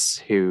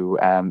ones who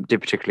did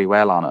particularly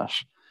well on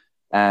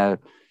it.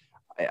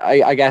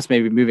 I guess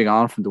maybe moving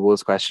on from the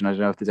Wolves question, I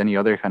don't know if there's any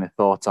other kind of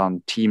thoughts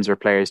on teams or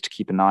players to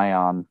keep an eye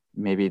on.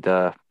 Maybe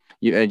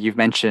you've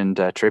mentioned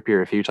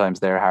Trippier a few times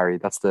there, Harry.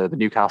 That's the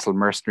Newcastle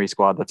mercenary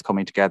squad that's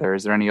coming together.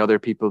 Is there any other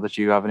people that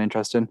you have an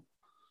interest in?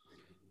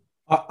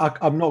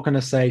 I'm not going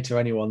to say to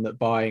anyone that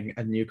buying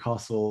a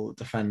Newcastle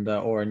defender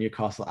or a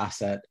Newcastle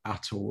asset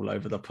at all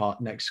over the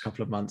next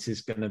couple of months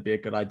is going to be a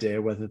good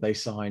idea. Whether they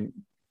sign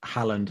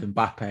Haaland and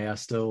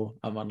Mbappe,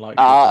 I'm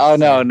unlikely.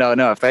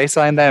 No. If they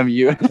sign them,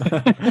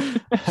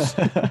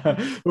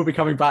 we'll be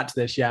coming back to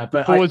this. Yeah,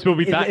 but forwards will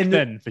be back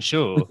then for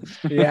sure.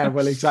 Yeah,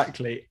 well,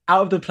 exactly.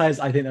 Out of the players,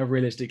 I think they're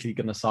realistically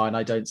going to sign,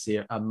 I don't see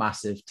a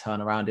massive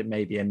turnaround. It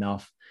may be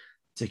enough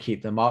to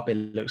keep them up. It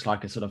looks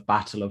like a sort of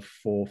battle of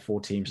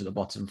four teams at the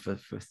bottom for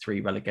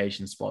 3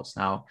 relegation spots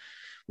now,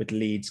 with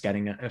Leeds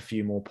getting a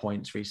few more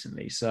points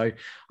recently. So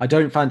I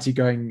don't fancy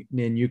going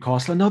near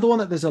Newcastle. Another one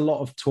that there's a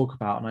lot of talk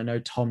about, and I know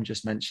Tom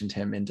just mentioned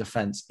him in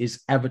defence,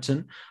 is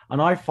Everton.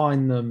 And I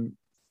find them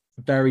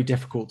very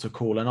difficult to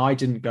call. And I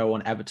didn't go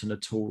on Everton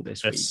at all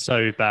this week. It's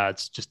so bad.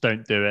 Just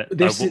don't do it.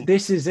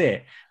 This is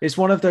it. It's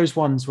one of those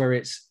ones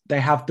where they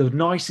have the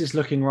nicest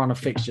looking run of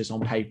fixtures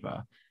on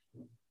paper,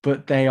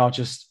 but they are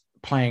just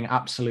playing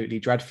absolutely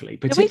dreadfully.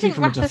 Particularly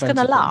from a defensive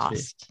point of view.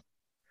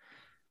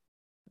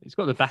 He's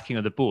got the backing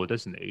of the board,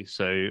 doesn't he?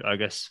 So I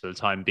guess for the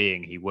time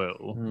being, he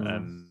will.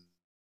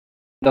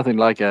 Nothing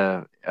like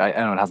I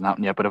know it hasn't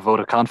happened yet, but a vote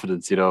of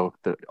confidence.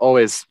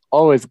 Always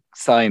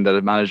sign that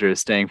a manager is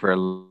staying for a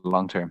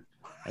long term.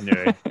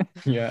 Anyway,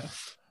 yeah.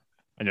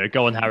 Anyway,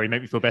 go on, Harry.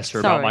 Make me feel better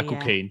about Michael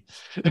Keane.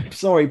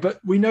 Sorry, but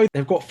we know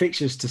they've got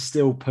fixtures to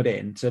still put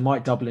in, so it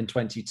might double in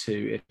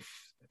 22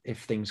 if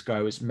things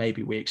go as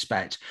maybe we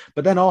expect.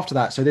 But then after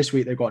that, so this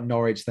week they've got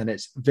Norwich, then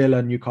it's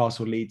Villa,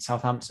 Newcastle, Leeds,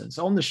 Southampton.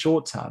 So on the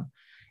short term,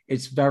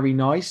 it's very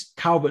nice.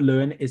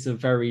 Calvert-Lewin is a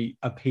very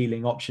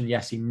appealing option.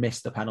 Yes, he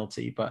missed the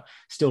penalty, but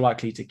still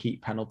likely to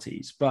keep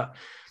penalties. But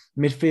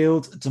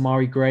midfield,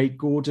 Damari Gray,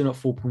 Gordon at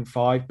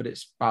 4.5, but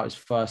it's about his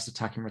first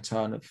attacking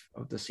return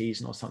of the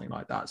season or something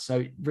like that.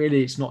 So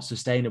really, it's not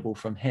sustainable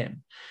from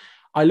him.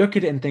 I look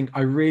at it and think,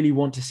 I really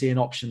want to see an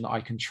option that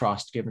I can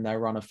trust given their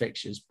run of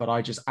fixtures, but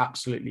I just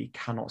absolutely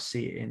cannot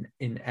see it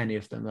in any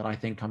of them that I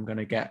think I'm going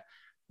to get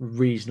a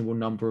reasonable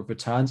number of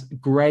returns.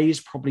 Gray is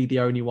probably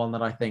the only one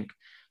that I think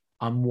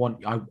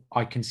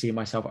I can see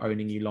myself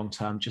owning you long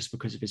term just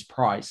because of his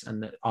price,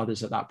 and that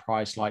others at that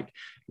price like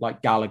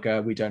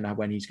Gallagher, we don't know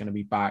when he's going to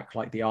be back.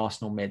 Like the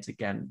Arsenal mids,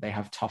 again, they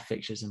have tough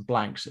fixtures and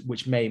blanks,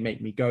 which may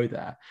make me go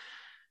there.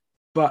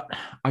 But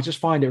I just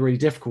find it really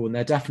difficult, and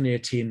they're definitely a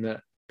team that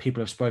people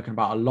have spoken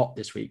about a lot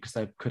this week because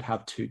they could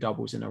have 2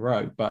 doubles in a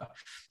row. But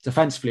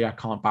defensively, I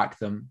can't back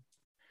them.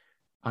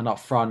 And up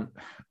front,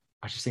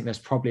 I just think there's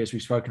probably, as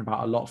we've spoken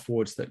about, a lot of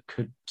forwards that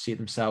could see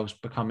themselves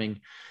becoming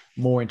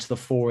more into the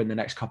 4 in the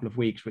next couple of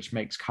weeks, which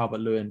makes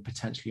Calvert-Lewin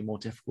potentially more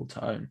difficult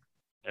to own.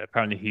 Yeah,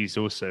 apparently he's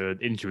also an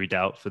injury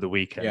doubt for the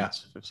weekend. Yeah.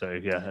 So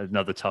yeah,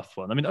 another tough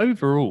one. I mean,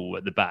 overall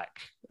at the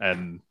back, I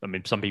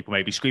mean, some people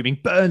may be screaming,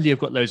 Burnley have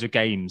got loads of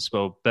games.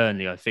 Well,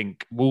 Burnley, I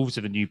think Wolves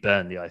are the new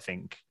Burnley. I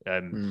think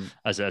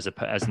as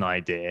an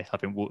idea, I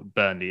think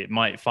Burnley, it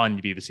might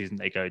finally be the season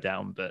they go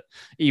down. But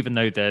even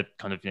though they're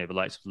kind of, the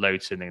likes of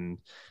Lowton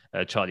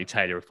and Charlie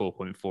Taylor are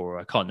 4.4,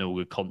 I can't know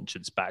with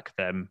conscience back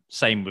them.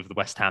 Same with the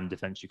West Ham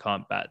defence, you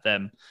can't back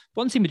them.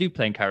 One team we do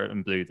play in carrot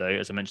and blue, though,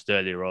 as I mentioned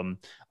earlier on,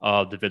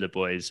 are the Villa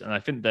boys, and I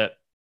think that.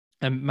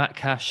 And Matt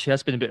Cash, he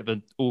has been a bit of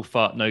an all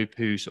fart, no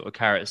poo sort of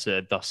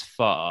character thus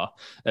far.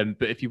 But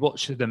if you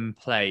watch them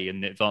play in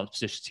the advanced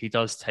positions he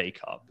does take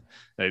up,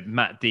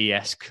 Matt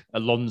D-esque,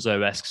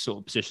 Alonso-esque sort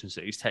of positions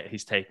that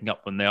he's taking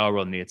up when they are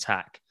on the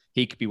attack,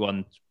 he could be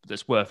one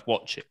that's worth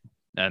watching,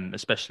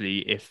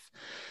 especially if,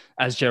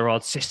 as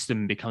Gerrard's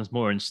system becomes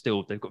more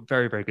instilled, they've got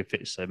very, very good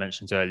fits. So I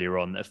mentioned earlier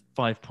on, at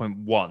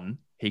 5.1,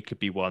 he could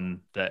be one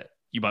that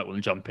you might want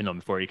to jump in on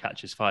before he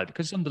catches fire,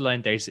 because his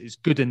underlying data is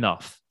good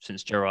enough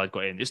since Gerrard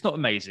got in. It's not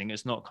amazing.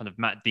 It's not kind of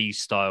Matt D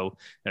style.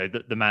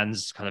 The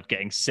man's kind of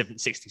getting 60,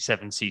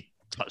 70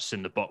 touches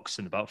in the box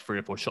and about 3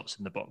 or 4 shots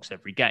in the box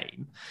every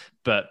game.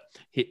 But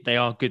they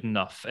are good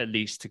enough, at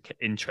least, to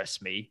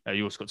interest me.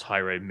 You also got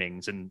Tyrone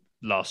Mings and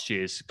last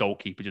year's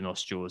goalkeeper,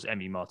 Donostia's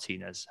Emi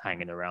Martinez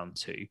hanging around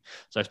too.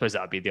 So I suppose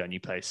that would be the only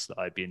place that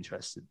I'd be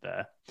interested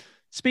there.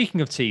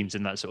 Speaking of teams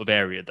in that sort of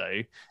area,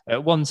 though,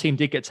 one team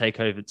did get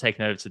taken over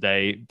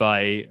today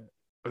by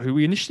who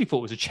we initially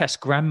thought was a chess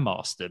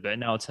grandmaster, but it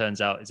now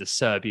turns out is a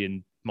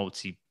Serbian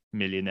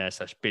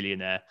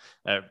multi-millionaire/billionaire.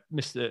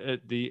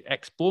 The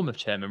ex-Bournemouth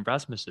chairman,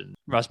 Rasmus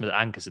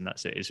Ankersen,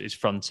 that's it, is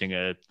fronting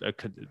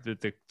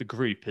the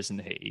group, isn't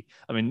he?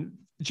 I mean,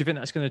 do you think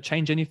that's going to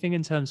change anything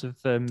in terms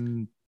of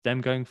them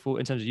going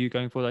forward, in terms of you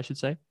going forward, I should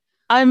say?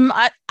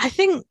 I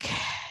think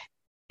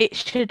it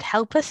should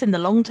help us in the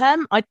long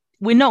term.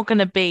 We're not going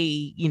to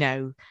be,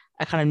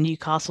 a kind of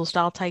Newcastle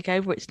style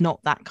takeover. It's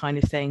not that kind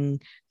of thing.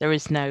 There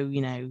is no,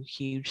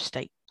 huge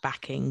state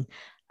backing.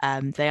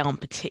 They aren't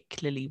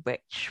particularly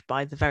rich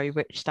by the very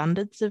rich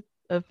standards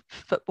of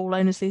football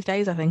owners these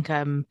days. I think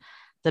the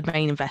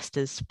main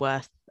investor's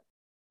worth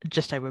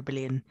just over $1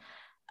 billion,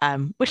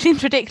 which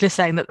seems ridiculous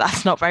saying that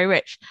that's not very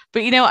rich.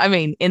 But you know what I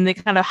mean? In the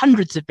kind of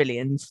hundreds of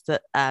billions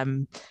that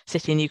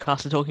City and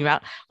Newcastle are talking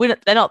about,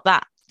 they're not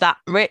that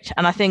rich.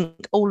 And I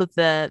think all of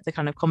the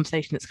kind of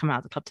conversation that's come out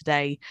of the club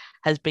today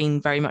has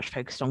been very much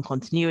focused on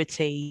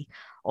continuity,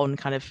 on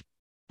kind of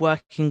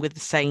working with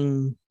the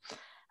same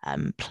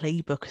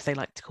playbook, as they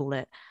like to call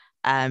it,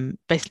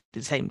 basically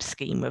the same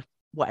scheme of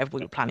whatever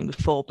we were planning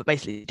before, but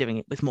basically doing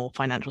it with more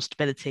financial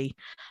stability.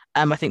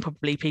 I think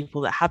probably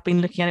people that have been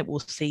looking at it will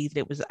see that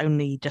it was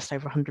only just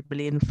over 100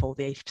 million for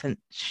the 80%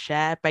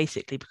 share,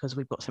 basically because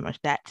we've got so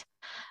much debt.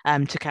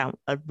 Took out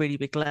a really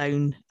big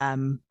loan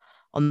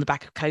on the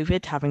back of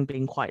COVID, having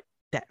been quite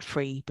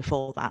debt-free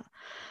before that.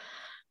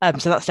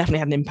 So that's definitely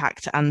had an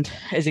impact, and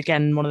is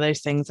again one of those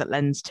things that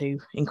lends to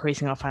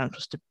increasing our financial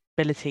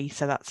stability.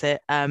 So that's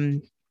it.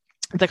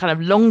 The kind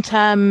of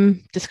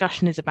long-term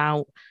discussion is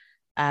about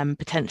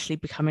potentially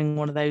becoming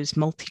one of those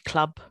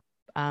multi-club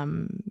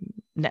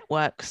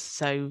networks.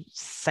 So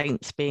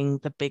Saints being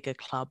the bigger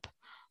club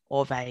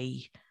of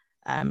a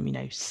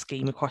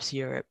scheme across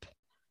Europe.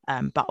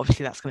 But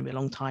obviously that's going to be a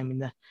long time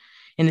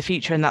in the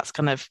future, and that's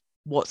kind of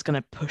what's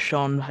going to push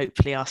on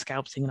hopefully our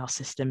scouting and our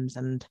systems,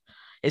 and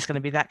it's going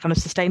to be that kind of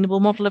sustainable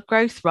model of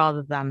growth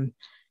rather than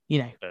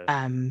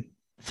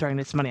throwing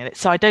loads of money at it.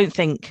 So I don't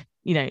think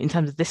in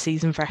terms of this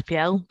season for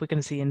FPL we're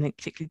going to see anything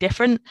particularly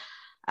different.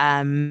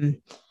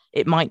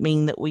 It might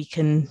mean that we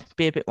can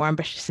be a bit more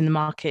ambitious in the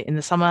market in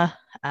the summer.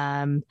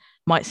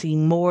 Might see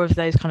more of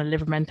those kind of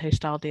Livramento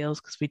style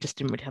deals because we just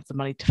didn't really have the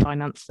money to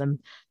finance them,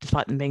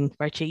 despite them being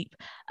very cheap.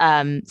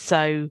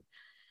 So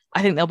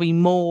I think there'll be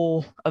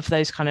more of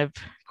those kind of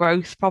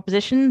growth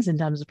propositions in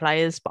terms of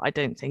players, but I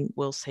don't think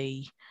we'll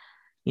see,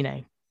 I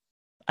don't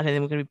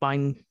think we're going to be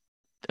buying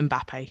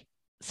Mbappe.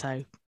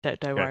 So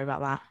don't worry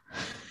about that.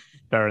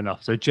 Fair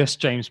enough. So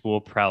just James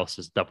Ward-Prowse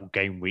as double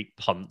game week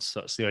punts.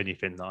 That's the only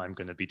thing that I'm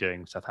going to be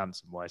doing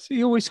Southampton-wise.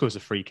 He always scores a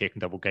free kick in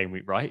double game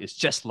week, right? It's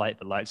just like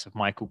the likes of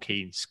Michael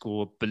Keane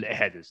score bullet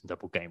headers in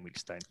double game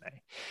weeks, don't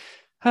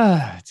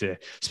they? Dear.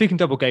 Speaking of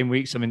double game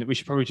weeks, I mean, we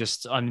should probably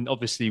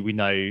obviously we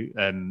know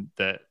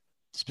that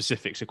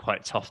specifics are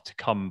quite tough to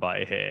come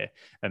by here,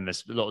 and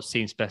there's a lot of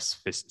team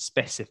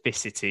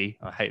specificity.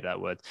 I hate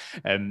that word.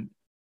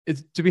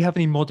 Do we have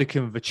any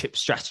modicum of a chip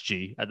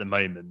strategy at the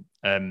moment?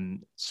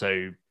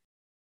 So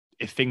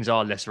if things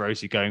are less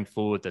rosy going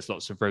forward, there's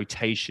lots of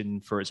rotation,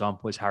 for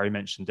example, as Harry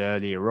mentioned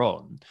earlier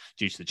on,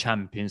 due to the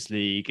Champions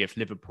League. If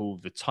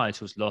Liverpool, the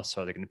title's lost,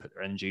 so are they going to put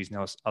their energies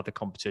in other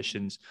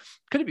competitions?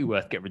 Could it be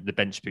worth getting rid of the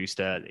bench boost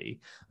early?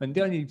 And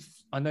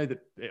I know that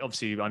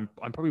obviously I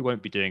probably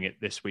won't be doing it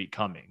this week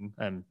coming,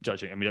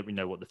 judging, we don't really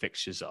know what the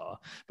fixtures are.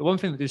 But one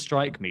thing that did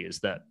strike me is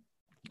that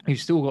you've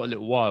still got a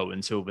little while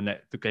until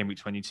the game week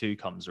 22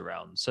 comes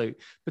around. So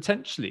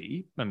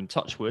potentially, I mean,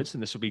 touch wood,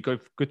 and this will be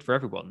good for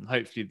everyone.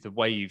 Hopefully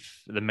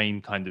the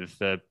main kind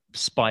of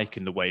spike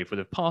in the wave will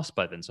have passed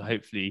by then. So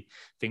hopefully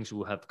things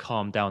will have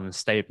calmed down and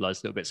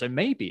stabilized a little bit. So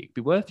maybe it'd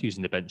be worth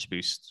using the bench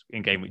boost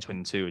in game week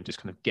 22 and just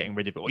kind of getting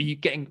rid of it, or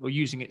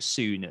using it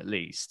soon at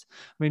least.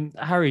 I mean,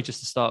 Harry, just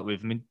to start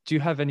with, I mean, do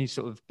you have any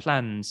sort of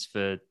plans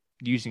for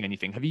using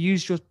anything? Have you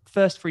used your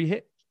first free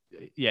hit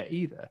yet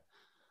either?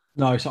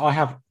 No, so I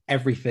have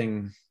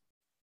everything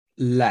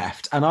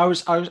left, and I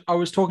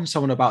was talking to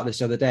someone about this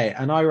the other day,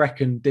 and I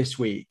reckon this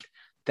week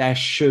there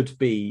should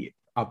be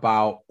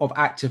about, of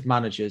active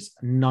managers,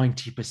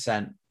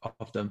 90%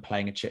 of them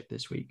playing a chip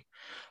this week,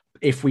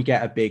 if we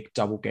get a big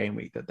double game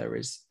week that there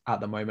is at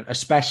the moment,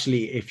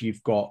 especially if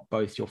you've got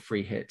both your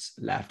free hits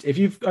left. If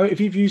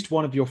you've used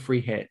one of your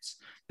free hits,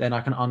 then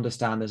I can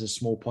understand there's a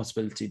small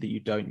possibility that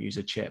you don't use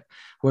a chip.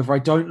 However, I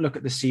don't look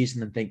at the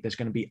season and think there's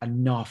going to be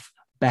enough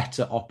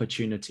better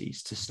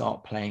opportunities to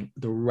start playing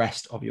the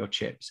rest of your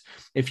chips.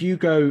 If you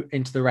go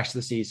into the rest of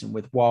the season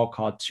with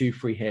wildcard, 2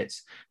 free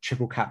hits,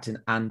 triple captain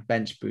and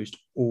bench boost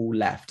all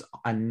left,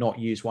 and not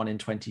use one in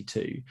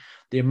 22,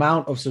 the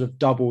amount of sort of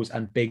doubles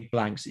and big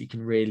blanks that you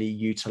can really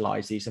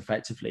utilize these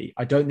effectively,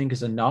 I don't think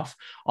is enough.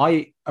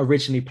 I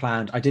originally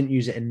planned, I didn't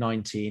use it in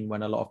 19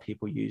 when a lot of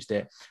people used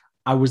it.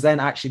 I was then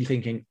actually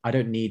thinking, I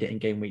don't need it in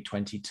game week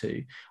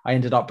 22. I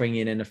ended up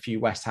bringing in a few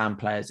West Ham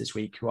players this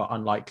week who are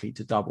unlikely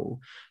to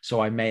double.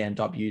 So I may end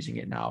up using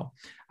it now.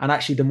 And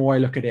actually, the more I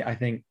look at it, I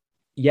think,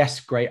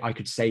 yes, great, I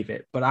could save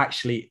it. But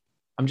actually,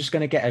 I'm just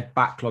going to get a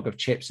backlog of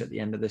chips at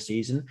the end of the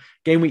season.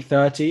 Game week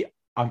 30,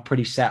 I'm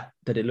pretty set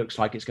that it looks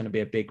like it's going to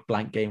be a big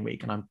blank game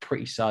week. And I'm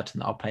pretty certain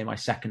that I'll play my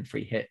second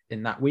free hit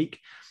in that week.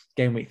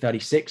 Game week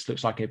 36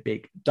 looks like a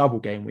big double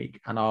game week.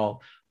 And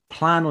I'll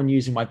plan on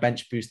using my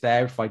bench boost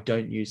there if I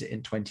don't use it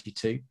in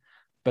 22,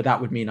 but that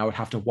would mean I would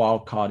have to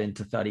wild card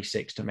into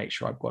 36 to make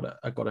sure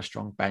I've got a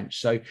strong bench.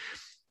 So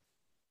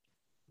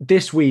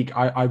this week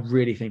I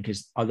really think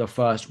is the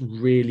first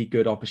really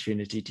good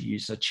opportunity to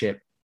use a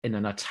chip in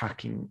an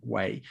attacking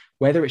way,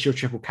 whether it's your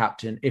triple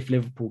captain. If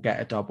Liverpool get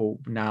a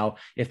double now,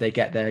 if they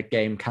get their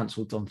game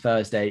cancelled on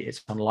Thursday,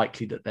 it's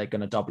unlikely that they're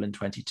going to double in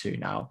 22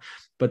 now,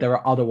 but there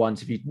are other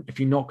ones. If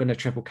you're not going to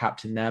triple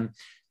captain them,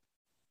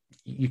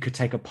 you could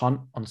take a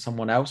punt on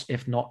someone else.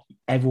 If not,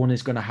 everyone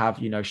is going to have,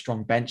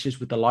 strong benches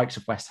with the likes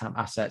of West Ham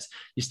assets.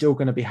 You're still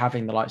going to be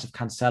having the likes of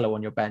Cancelo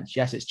on your bench.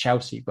 Yes, it's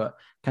Chelsea, but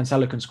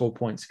Cancelo can score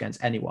points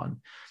against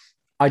anyone.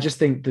 I just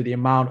think that the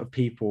amount of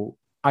people,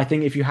 I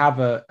think if you have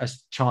a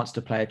chance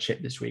to play a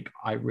chip this week,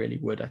 I really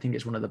would. I think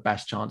it's one of the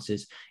best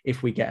chances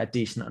if we get a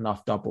decent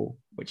enough double,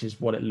 which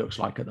is what it looks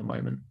like at the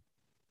moment.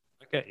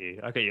 I get you.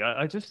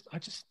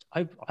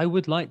 I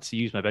would like to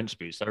use my bench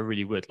boost. I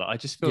really would. I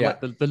just feel like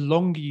the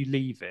longer you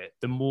leave it,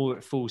 the more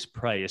it falls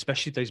prey,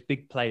 especially those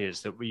big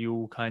players that we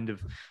all kind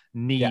of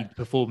need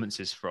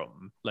performances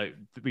from. Like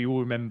we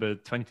all remember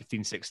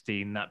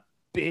 2015-16, that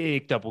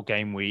big double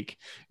game week.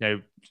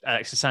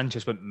 Alexis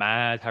Sanchez went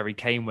mad, Harry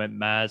Kane went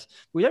mad.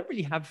 We don't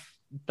really have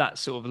that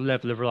sort of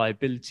level of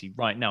reliability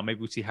right now. Maybe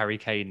we'll see Harry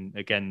Kane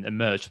again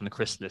emerge from the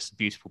chrysalis, a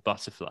beautiful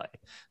butterfly.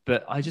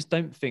 But I just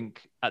don't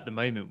think at the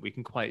moment we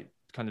can quite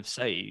kind of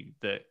say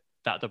that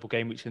double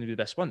game week's going to be the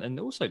best one. And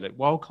also like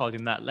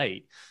wildcarding that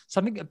late,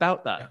 something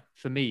about that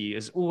for me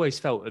has always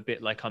felt a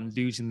bit like I'm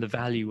losing the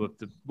value of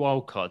the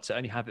wildcard to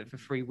only have it for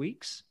 3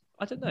 weeks.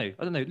 I don't know.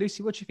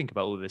 Lucy, what do you think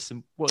about all this?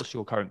 And what's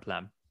your current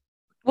plan?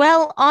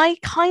 Well, I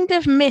kind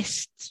of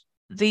missed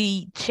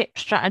the chip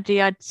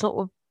strategy I'd sort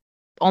of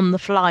on the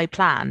fly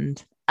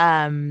planned,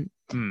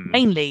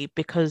 mainly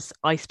because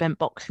I spent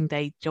Boxing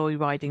Day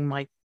joyriding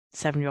my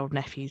 7-year-old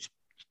nephew's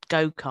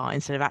go-kart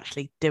instead of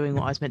actually doing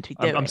what I was meant to be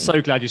doing. I'm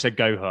so glad you said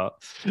go-kart.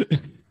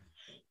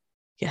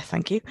 Yeah,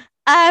 thank you.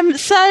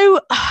 So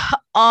that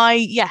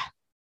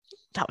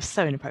was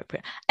so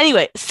inappropriate.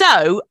 Anyway,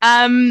 so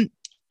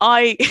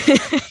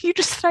you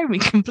just throw me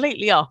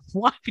completely off.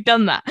 Why have you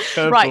done that?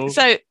 Right,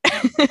 so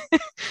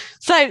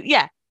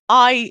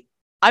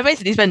I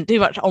basically spent too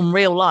much on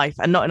real life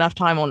and not enough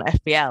time on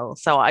FPL.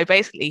 So I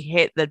basically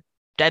hit the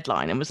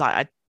deadline and was like,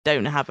 I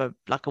don't have a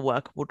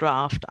workable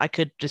draft. I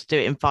could just do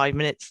it in 5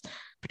 minutes,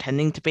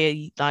 pretending to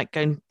be like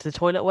going to the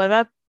toilet or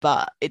whatever,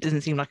 but it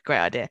doesn't seem like a great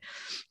idea.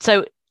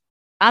 So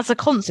as a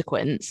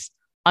consequence,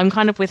 I'm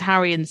kind of with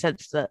Harry in the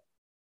sense that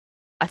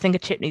I think a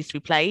chip needs to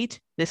be played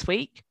this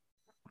week.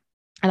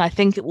 And I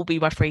think it will be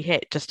my free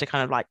hit just to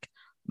kind of like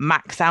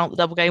max out the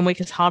double game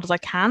week as hard as I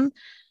can.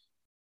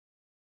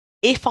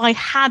 If I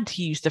had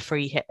used the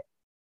free hit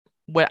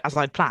as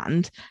I'd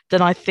planned,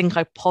 then I think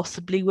I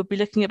possibly would be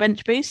looking at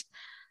bench boost.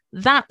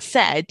 That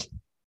said,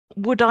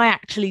 would I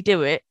actually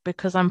do it?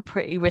 Because I'm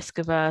pretty risk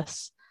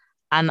averse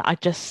and I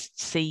just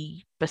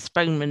see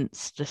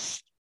postponements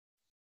just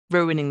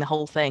ruining the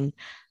whole thing.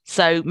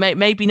 So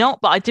maybe not,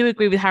 but I do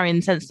agree with Harry in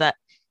the sense that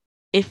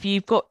if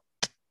you've got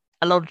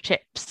a lot of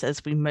chips,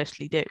 as we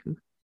mostly do,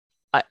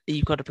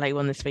 you've got to play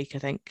one this week, I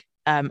think,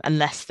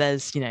 unless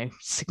there's,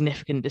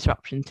 significant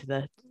disruption to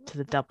the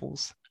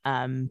doubles,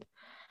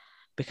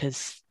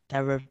 because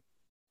there are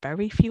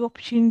very few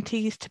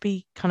opportunities to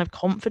be kind of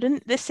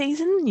confident this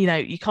season.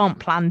 You can't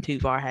plan too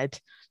far ahead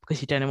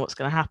because you don't know what's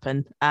going to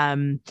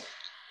happen.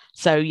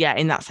 So yeah,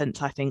 in that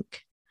sense, I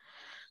think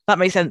that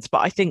makes sense.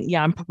 But I think,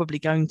 I'm probably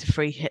going to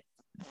free hit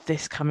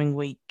this coming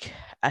week,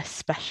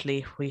 especially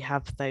if we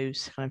have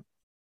those kind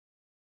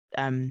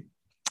of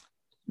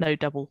no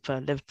double for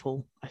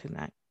Liverpool. I think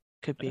that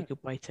could be a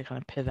good way to kind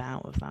of pivot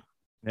out of that.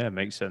 Yeah, it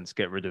makes sense.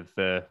 Get rid of,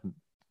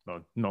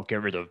 not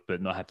get rid of,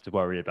 but not have to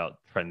worry about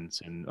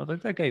trends. And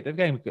their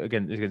game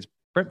again against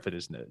Brentford,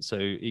 isn't it? So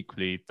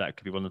equally, that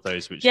could be one of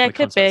those which could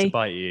comes be back to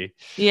bite you.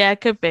 Yeah,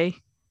 it could be.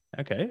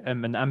 Okay,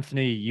 and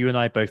Anthony, you and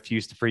I both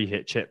used the free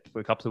hit chip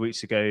a couple of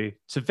weeks ago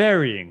to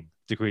varying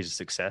degrees of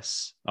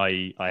success.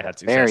 I had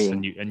success,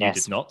 and you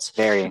did not.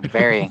 Varying,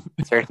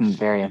 certain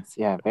variants.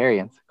 Yeah,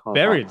 variants.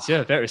 Variants,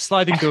 yeah, variants.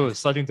 Sliding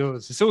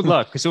doors. It's all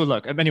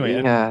luck.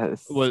 Anyway, how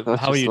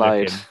are you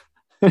looking?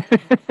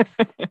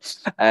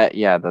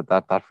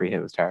 That free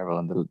hit was terrible,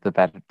 and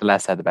the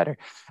less said, the better.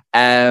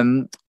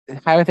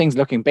 How are things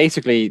looking?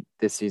 Basically,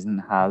 this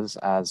season has,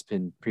 as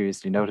been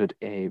previously noted,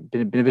 been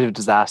a bit of a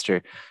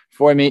disaster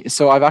for me.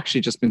 So I've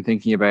actually just been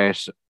thinking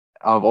about,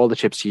 of all the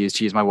chips to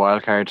use my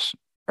wild card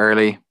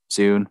early,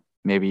 soon,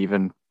 maybe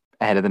even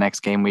ahead of the next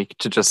game week,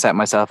 to just set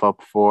myself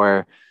up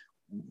for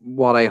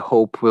what I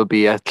hope will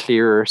be a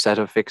clearer set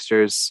of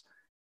fixtures.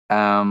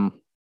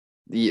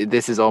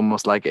 This is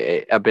almost like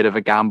a bit of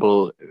a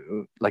gamble,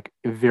 like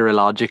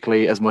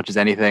virologically, as much as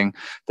anything,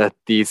 that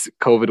this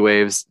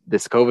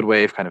COVID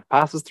wave kind of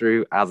passes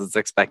through as it's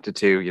expected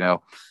to.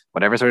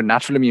 Whatever sort of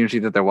natural immunity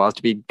that there was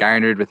to be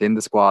garnered within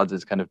the squads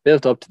is kind of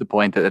built up to the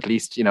point that at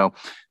least,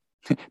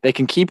 they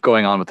can keep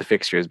going on with the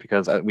fixtures,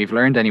 because we've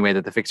learned anyway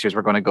that the fixtures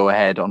were going to go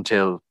ahead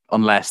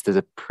unless there's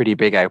a pretty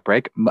big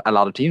outbreak. A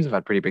lot of teams have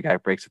had pretty big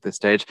outbreaks at this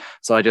stage.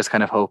 So I just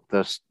kind of hope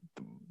that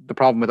the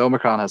problem with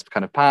Omicron has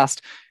kind of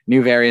passed.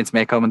 New variants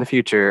may come in the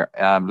future,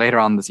 later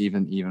on this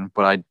even,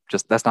 but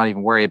let's not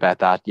even worry about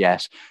that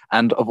yet.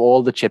 And of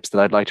all the chips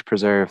that I'd like to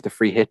preserve, the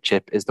free hit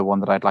chip is the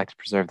one that I'd like to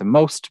preserve the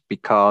most,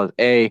 because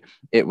A,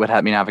 it would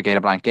help me navigate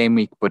a blank game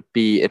week, but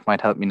B, it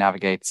might help me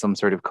navigate some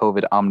sort of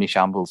COVID omni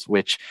shambles,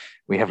 which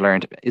we have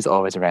learned is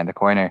always around the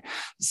corner.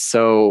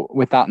 So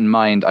with that in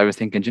mind, I was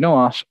thinking, you know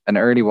what, an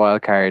early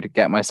wild card,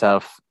 get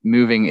myself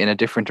moving in a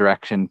different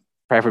direction,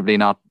 preferably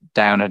not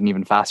down at an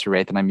even faster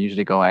rate than I'm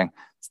usually going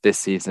this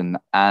season,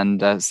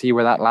 and see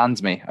where that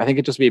lands me. I think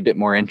it'd just be a bit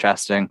more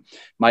interesting.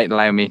 Might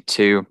allow me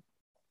to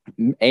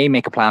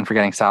make a plan for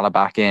getting Salah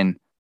back in,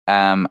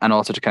 and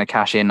also to kind of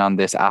cash in on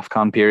this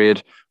AFCON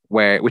period,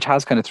 which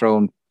has kind of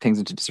thrown things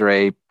into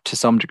disarray to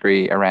some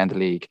degree around the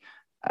league.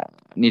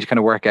 Need to kind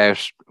of work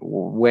out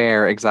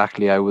where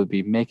exactly I will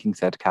be making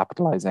said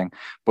capitalizing.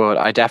 But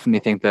I definitely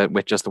think that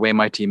with just the way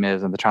my team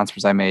is and the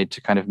transfers I made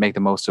to kind of make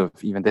the most of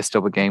even this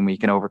double game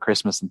week and over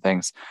Christmas and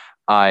things,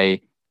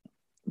 I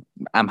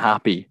am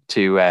happy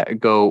to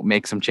go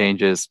make some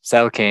changes,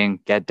 sell King,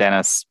 get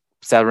Dennis,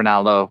 sell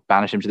Ronaldo,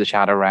 banish him to the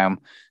shadow realm,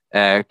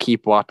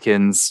 keep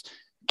Watkins,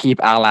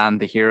 keep Alan,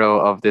 the hero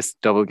of this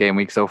double game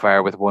week so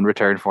far, with one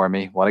return for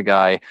me. What a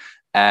guy.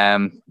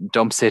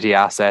 Dump City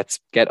assets,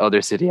 get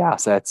other City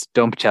assets,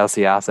 dump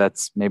Chelsea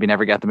assets, maybe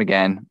never get them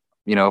again,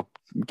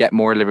 get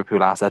more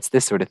Liverpool assets,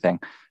 this sort of thing.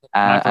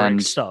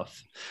 Maverick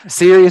stuff.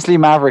 Seriously,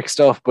 Maverick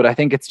stuff. But I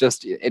think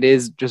it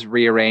is just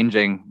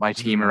rearranging my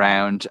team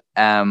around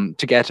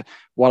to get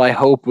what I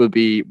hope will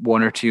be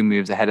one or two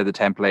moves ahead of the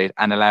template,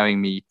 and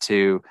allowing me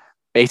to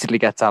basically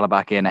get Salah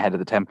back in ahead of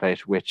the template,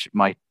 which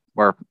might,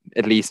 or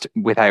at least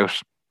without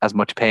as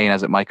much pain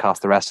as it might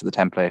cost the rest of the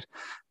template,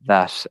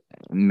 that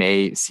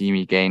may see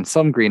me gain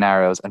some green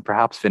arrows and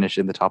perhaps finish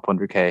in the top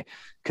 100k,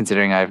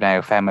 considering I've now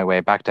found my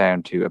way back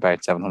down to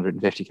about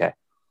 750k.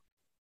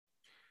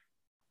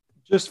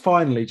 Just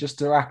finally, just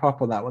to wrap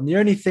up on that one, the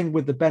only thing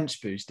with the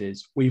bench boost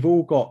is we've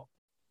all got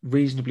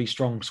reasonably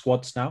strong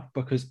squads now,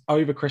 because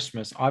over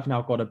Christmas, I've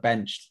now got a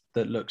bench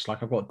that looks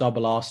like I've got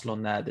double Arsenal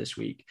on there this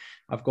week.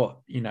 I've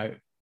got,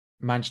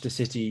 Manchester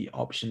City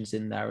options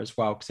in there as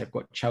well, because they've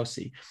got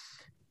Chelsea.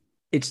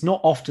 It's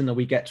not often that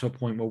we get to a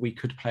point where we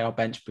could play our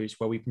bench boost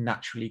where we've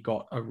naturally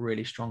got a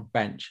really strong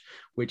bench,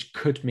 which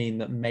could mean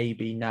that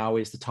maybe now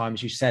is the time,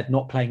 as you said,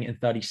 not playing it in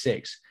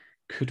 36.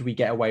 Could we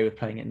get away with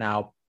playing it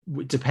now?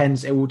 It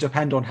depends. It will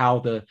depend on how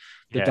the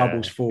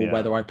doubles fall,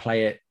 whether I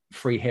play it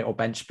free hit or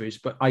bench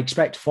boost. But I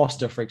expect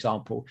Foster, for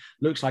example,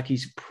 looks like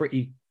he's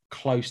pretty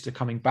close to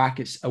coming back.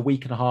 It's a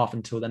week and a half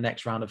until the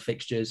next round of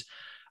fixtures.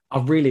 I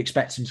really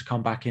expect him to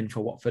come back in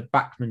for Watford.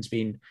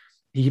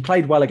 He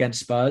played well against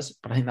Spurs,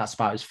 but I think that's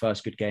about his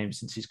first good game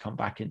since he's come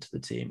back into the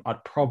team.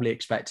 I'd probably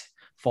expect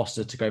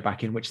Foster to go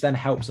back in, which then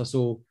helps us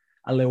all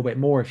a little bit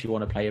more if you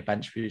want to play a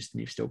bench boost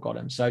and you've still got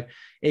him. So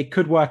it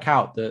could work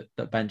out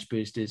that bench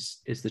boost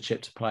is the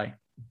chip to play.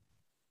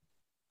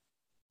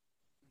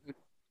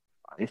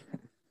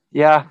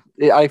 Yeah,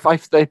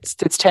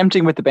 it's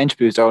tempting with the bench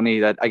boost,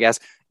 only that I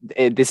guess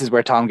this is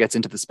where Tom gets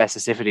into the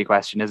specificity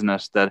question, isn't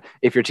it? That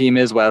if your team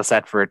is well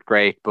set for it,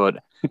 great.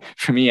 But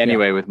for me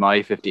anyway, with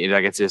my 50,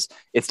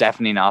 it's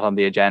definitely not on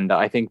the agenda.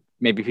 I think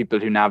maybe people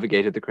who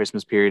navigated the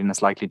Christmas period in a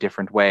slightly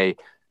different way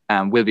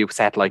will be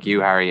set like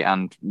you, Harry.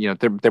 And,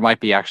 there might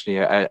be actually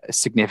a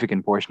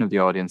significant portion of the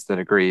audience that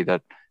agree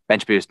that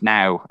bench boost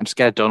now and just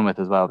get it done with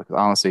as well, because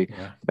honestly,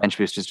 bench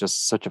boost is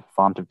just such a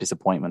font of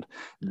disappointment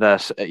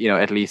that,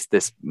 at least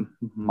this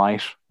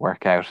might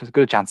work out. As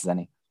good a chance as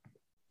any.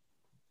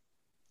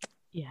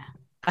 Yeah.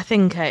 I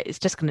think it's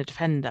just going to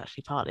depend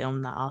actually partly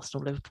on that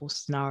Arsenal-Liverpool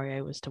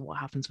scenario as to what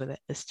happens with it.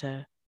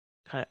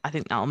 I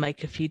think that'll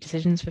make a few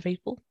decisions for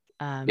people.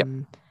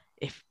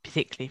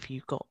 Particularly if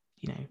you've got,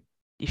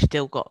 you've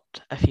still got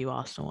a few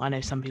Arsenal. I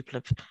know some people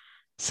have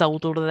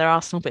sold all of their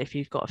Arsenal, but if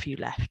you've got a few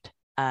left,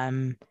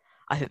 I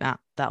think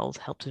that'll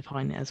help to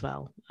define it as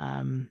well.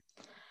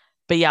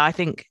 But yeah, I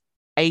think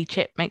a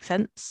chip makes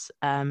sense.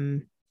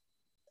 I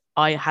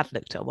had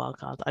looked at a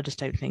wildcard. I just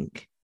don't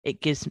think it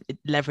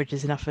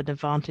leverages enough of an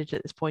advantage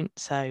at this point.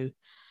 So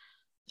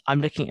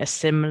I'm looking at a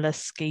similar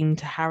scheme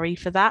to Harry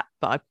for that,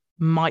 but I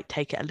might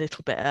take it a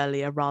little bit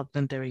earlier rather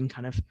than doing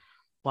kind of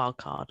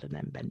wildcard and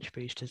then bench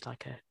boost as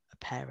like a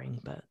pairing.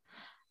 But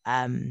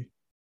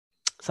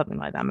something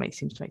like that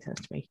seems to make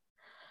sense to me.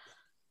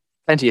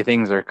 Plenty of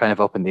things are kind of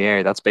up in the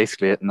air. That's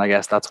basically it. And I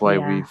guess that's why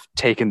we've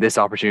taken this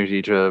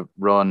opportunity to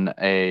run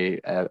a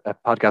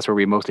podcast where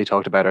we mostly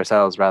talked about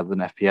ourselves rather than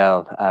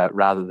FPL,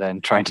 rather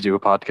than trying to do a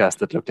podcast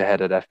that looked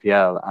ahead at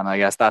FPL. And I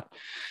guess that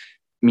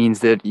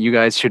means that you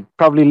guys should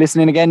probably listen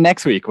in again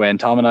next week when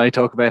Tom and I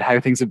talk about how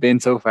things have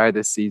been so far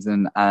this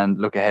season and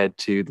look ahead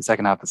to the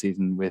second half of the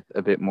season with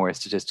a bit more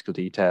statistical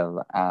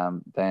detail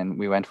than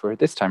we went for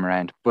this time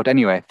around. But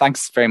anyway,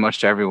 thanks very much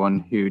to everyone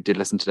who did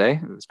listen today.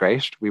 It was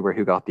great. We were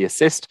Who Got the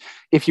Assist.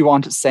 If you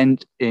want to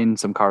send in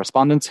some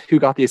correspondence,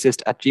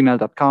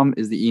 whogottheassist@gmail.com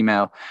is the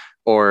email,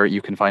 or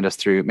you can find us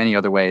through many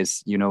other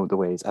ways. You know the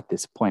ways at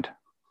this point.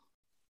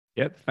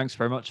 Yep, thanks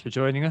very much for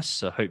joining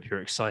us. I hope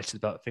you're excited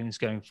about things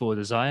going forward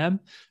as I am.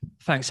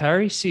 Thanks,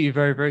 Harry. See you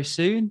very, very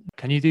soon.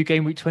 Can you do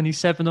game week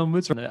 27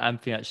 onwards?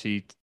 Anthony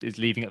actually is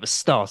leaving at the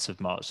start of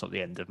March, not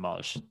the end of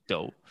March.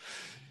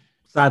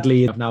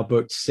 Sadly, I've now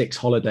booked 6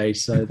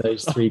 holidays, so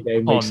those 3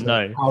 game weeks no.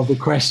 are out of the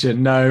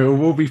question. No,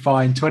 we'll be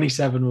fine.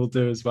 27 will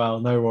do as well.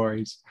 No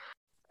worries.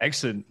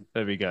 Excellent.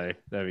 There we go.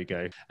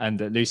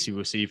 And Lucy,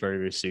 we'll see you very,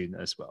 very soon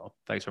as well.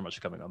 Thanks very much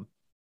for coming on.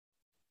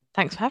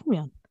 Thanks for having me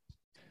on.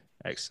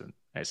 Excellent.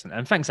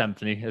 And thanks,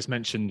 Anthony. As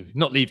mentioned,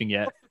 not leaving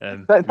yet.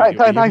 Thanks,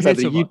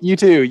 Anthony. You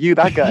too. You,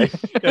 that guy.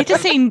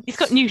 He's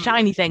got new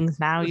shiny things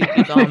now. You're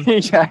gone.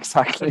 Yeah,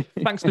 exactly.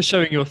 Thanks for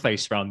showing your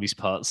face around these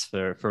parts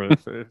for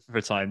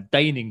a time,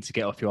 deigning to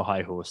get off your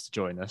high horse to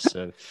join us.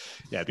 So,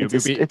 yeah,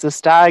 it's a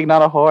stag,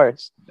 not a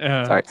horse.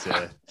 Sorry.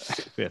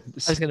 I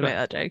was going to make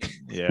that joke.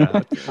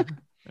 Yeah.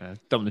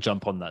 Don't want to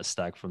jump on that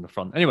stag from the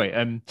front.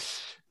 Anyway,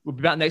 we'll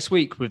be back next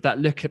week with that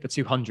look at the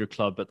 200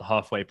 club at the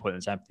halfway point,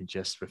 as Anthony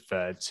just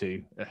referred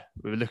to.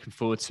 We're looking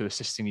forward to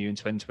assisting you in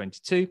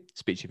 2022.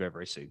 Speak to you very,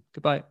 very soon.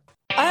 Goodbye.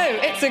 Oh,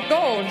 it's a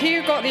goal.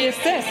 Who got the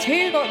assist?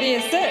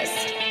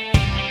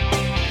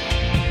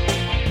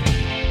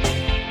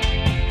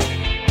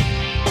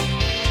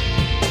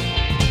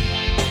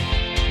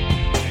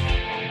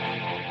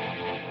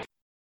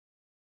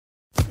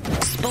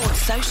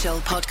 Sports Social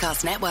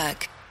Podcast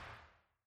Network.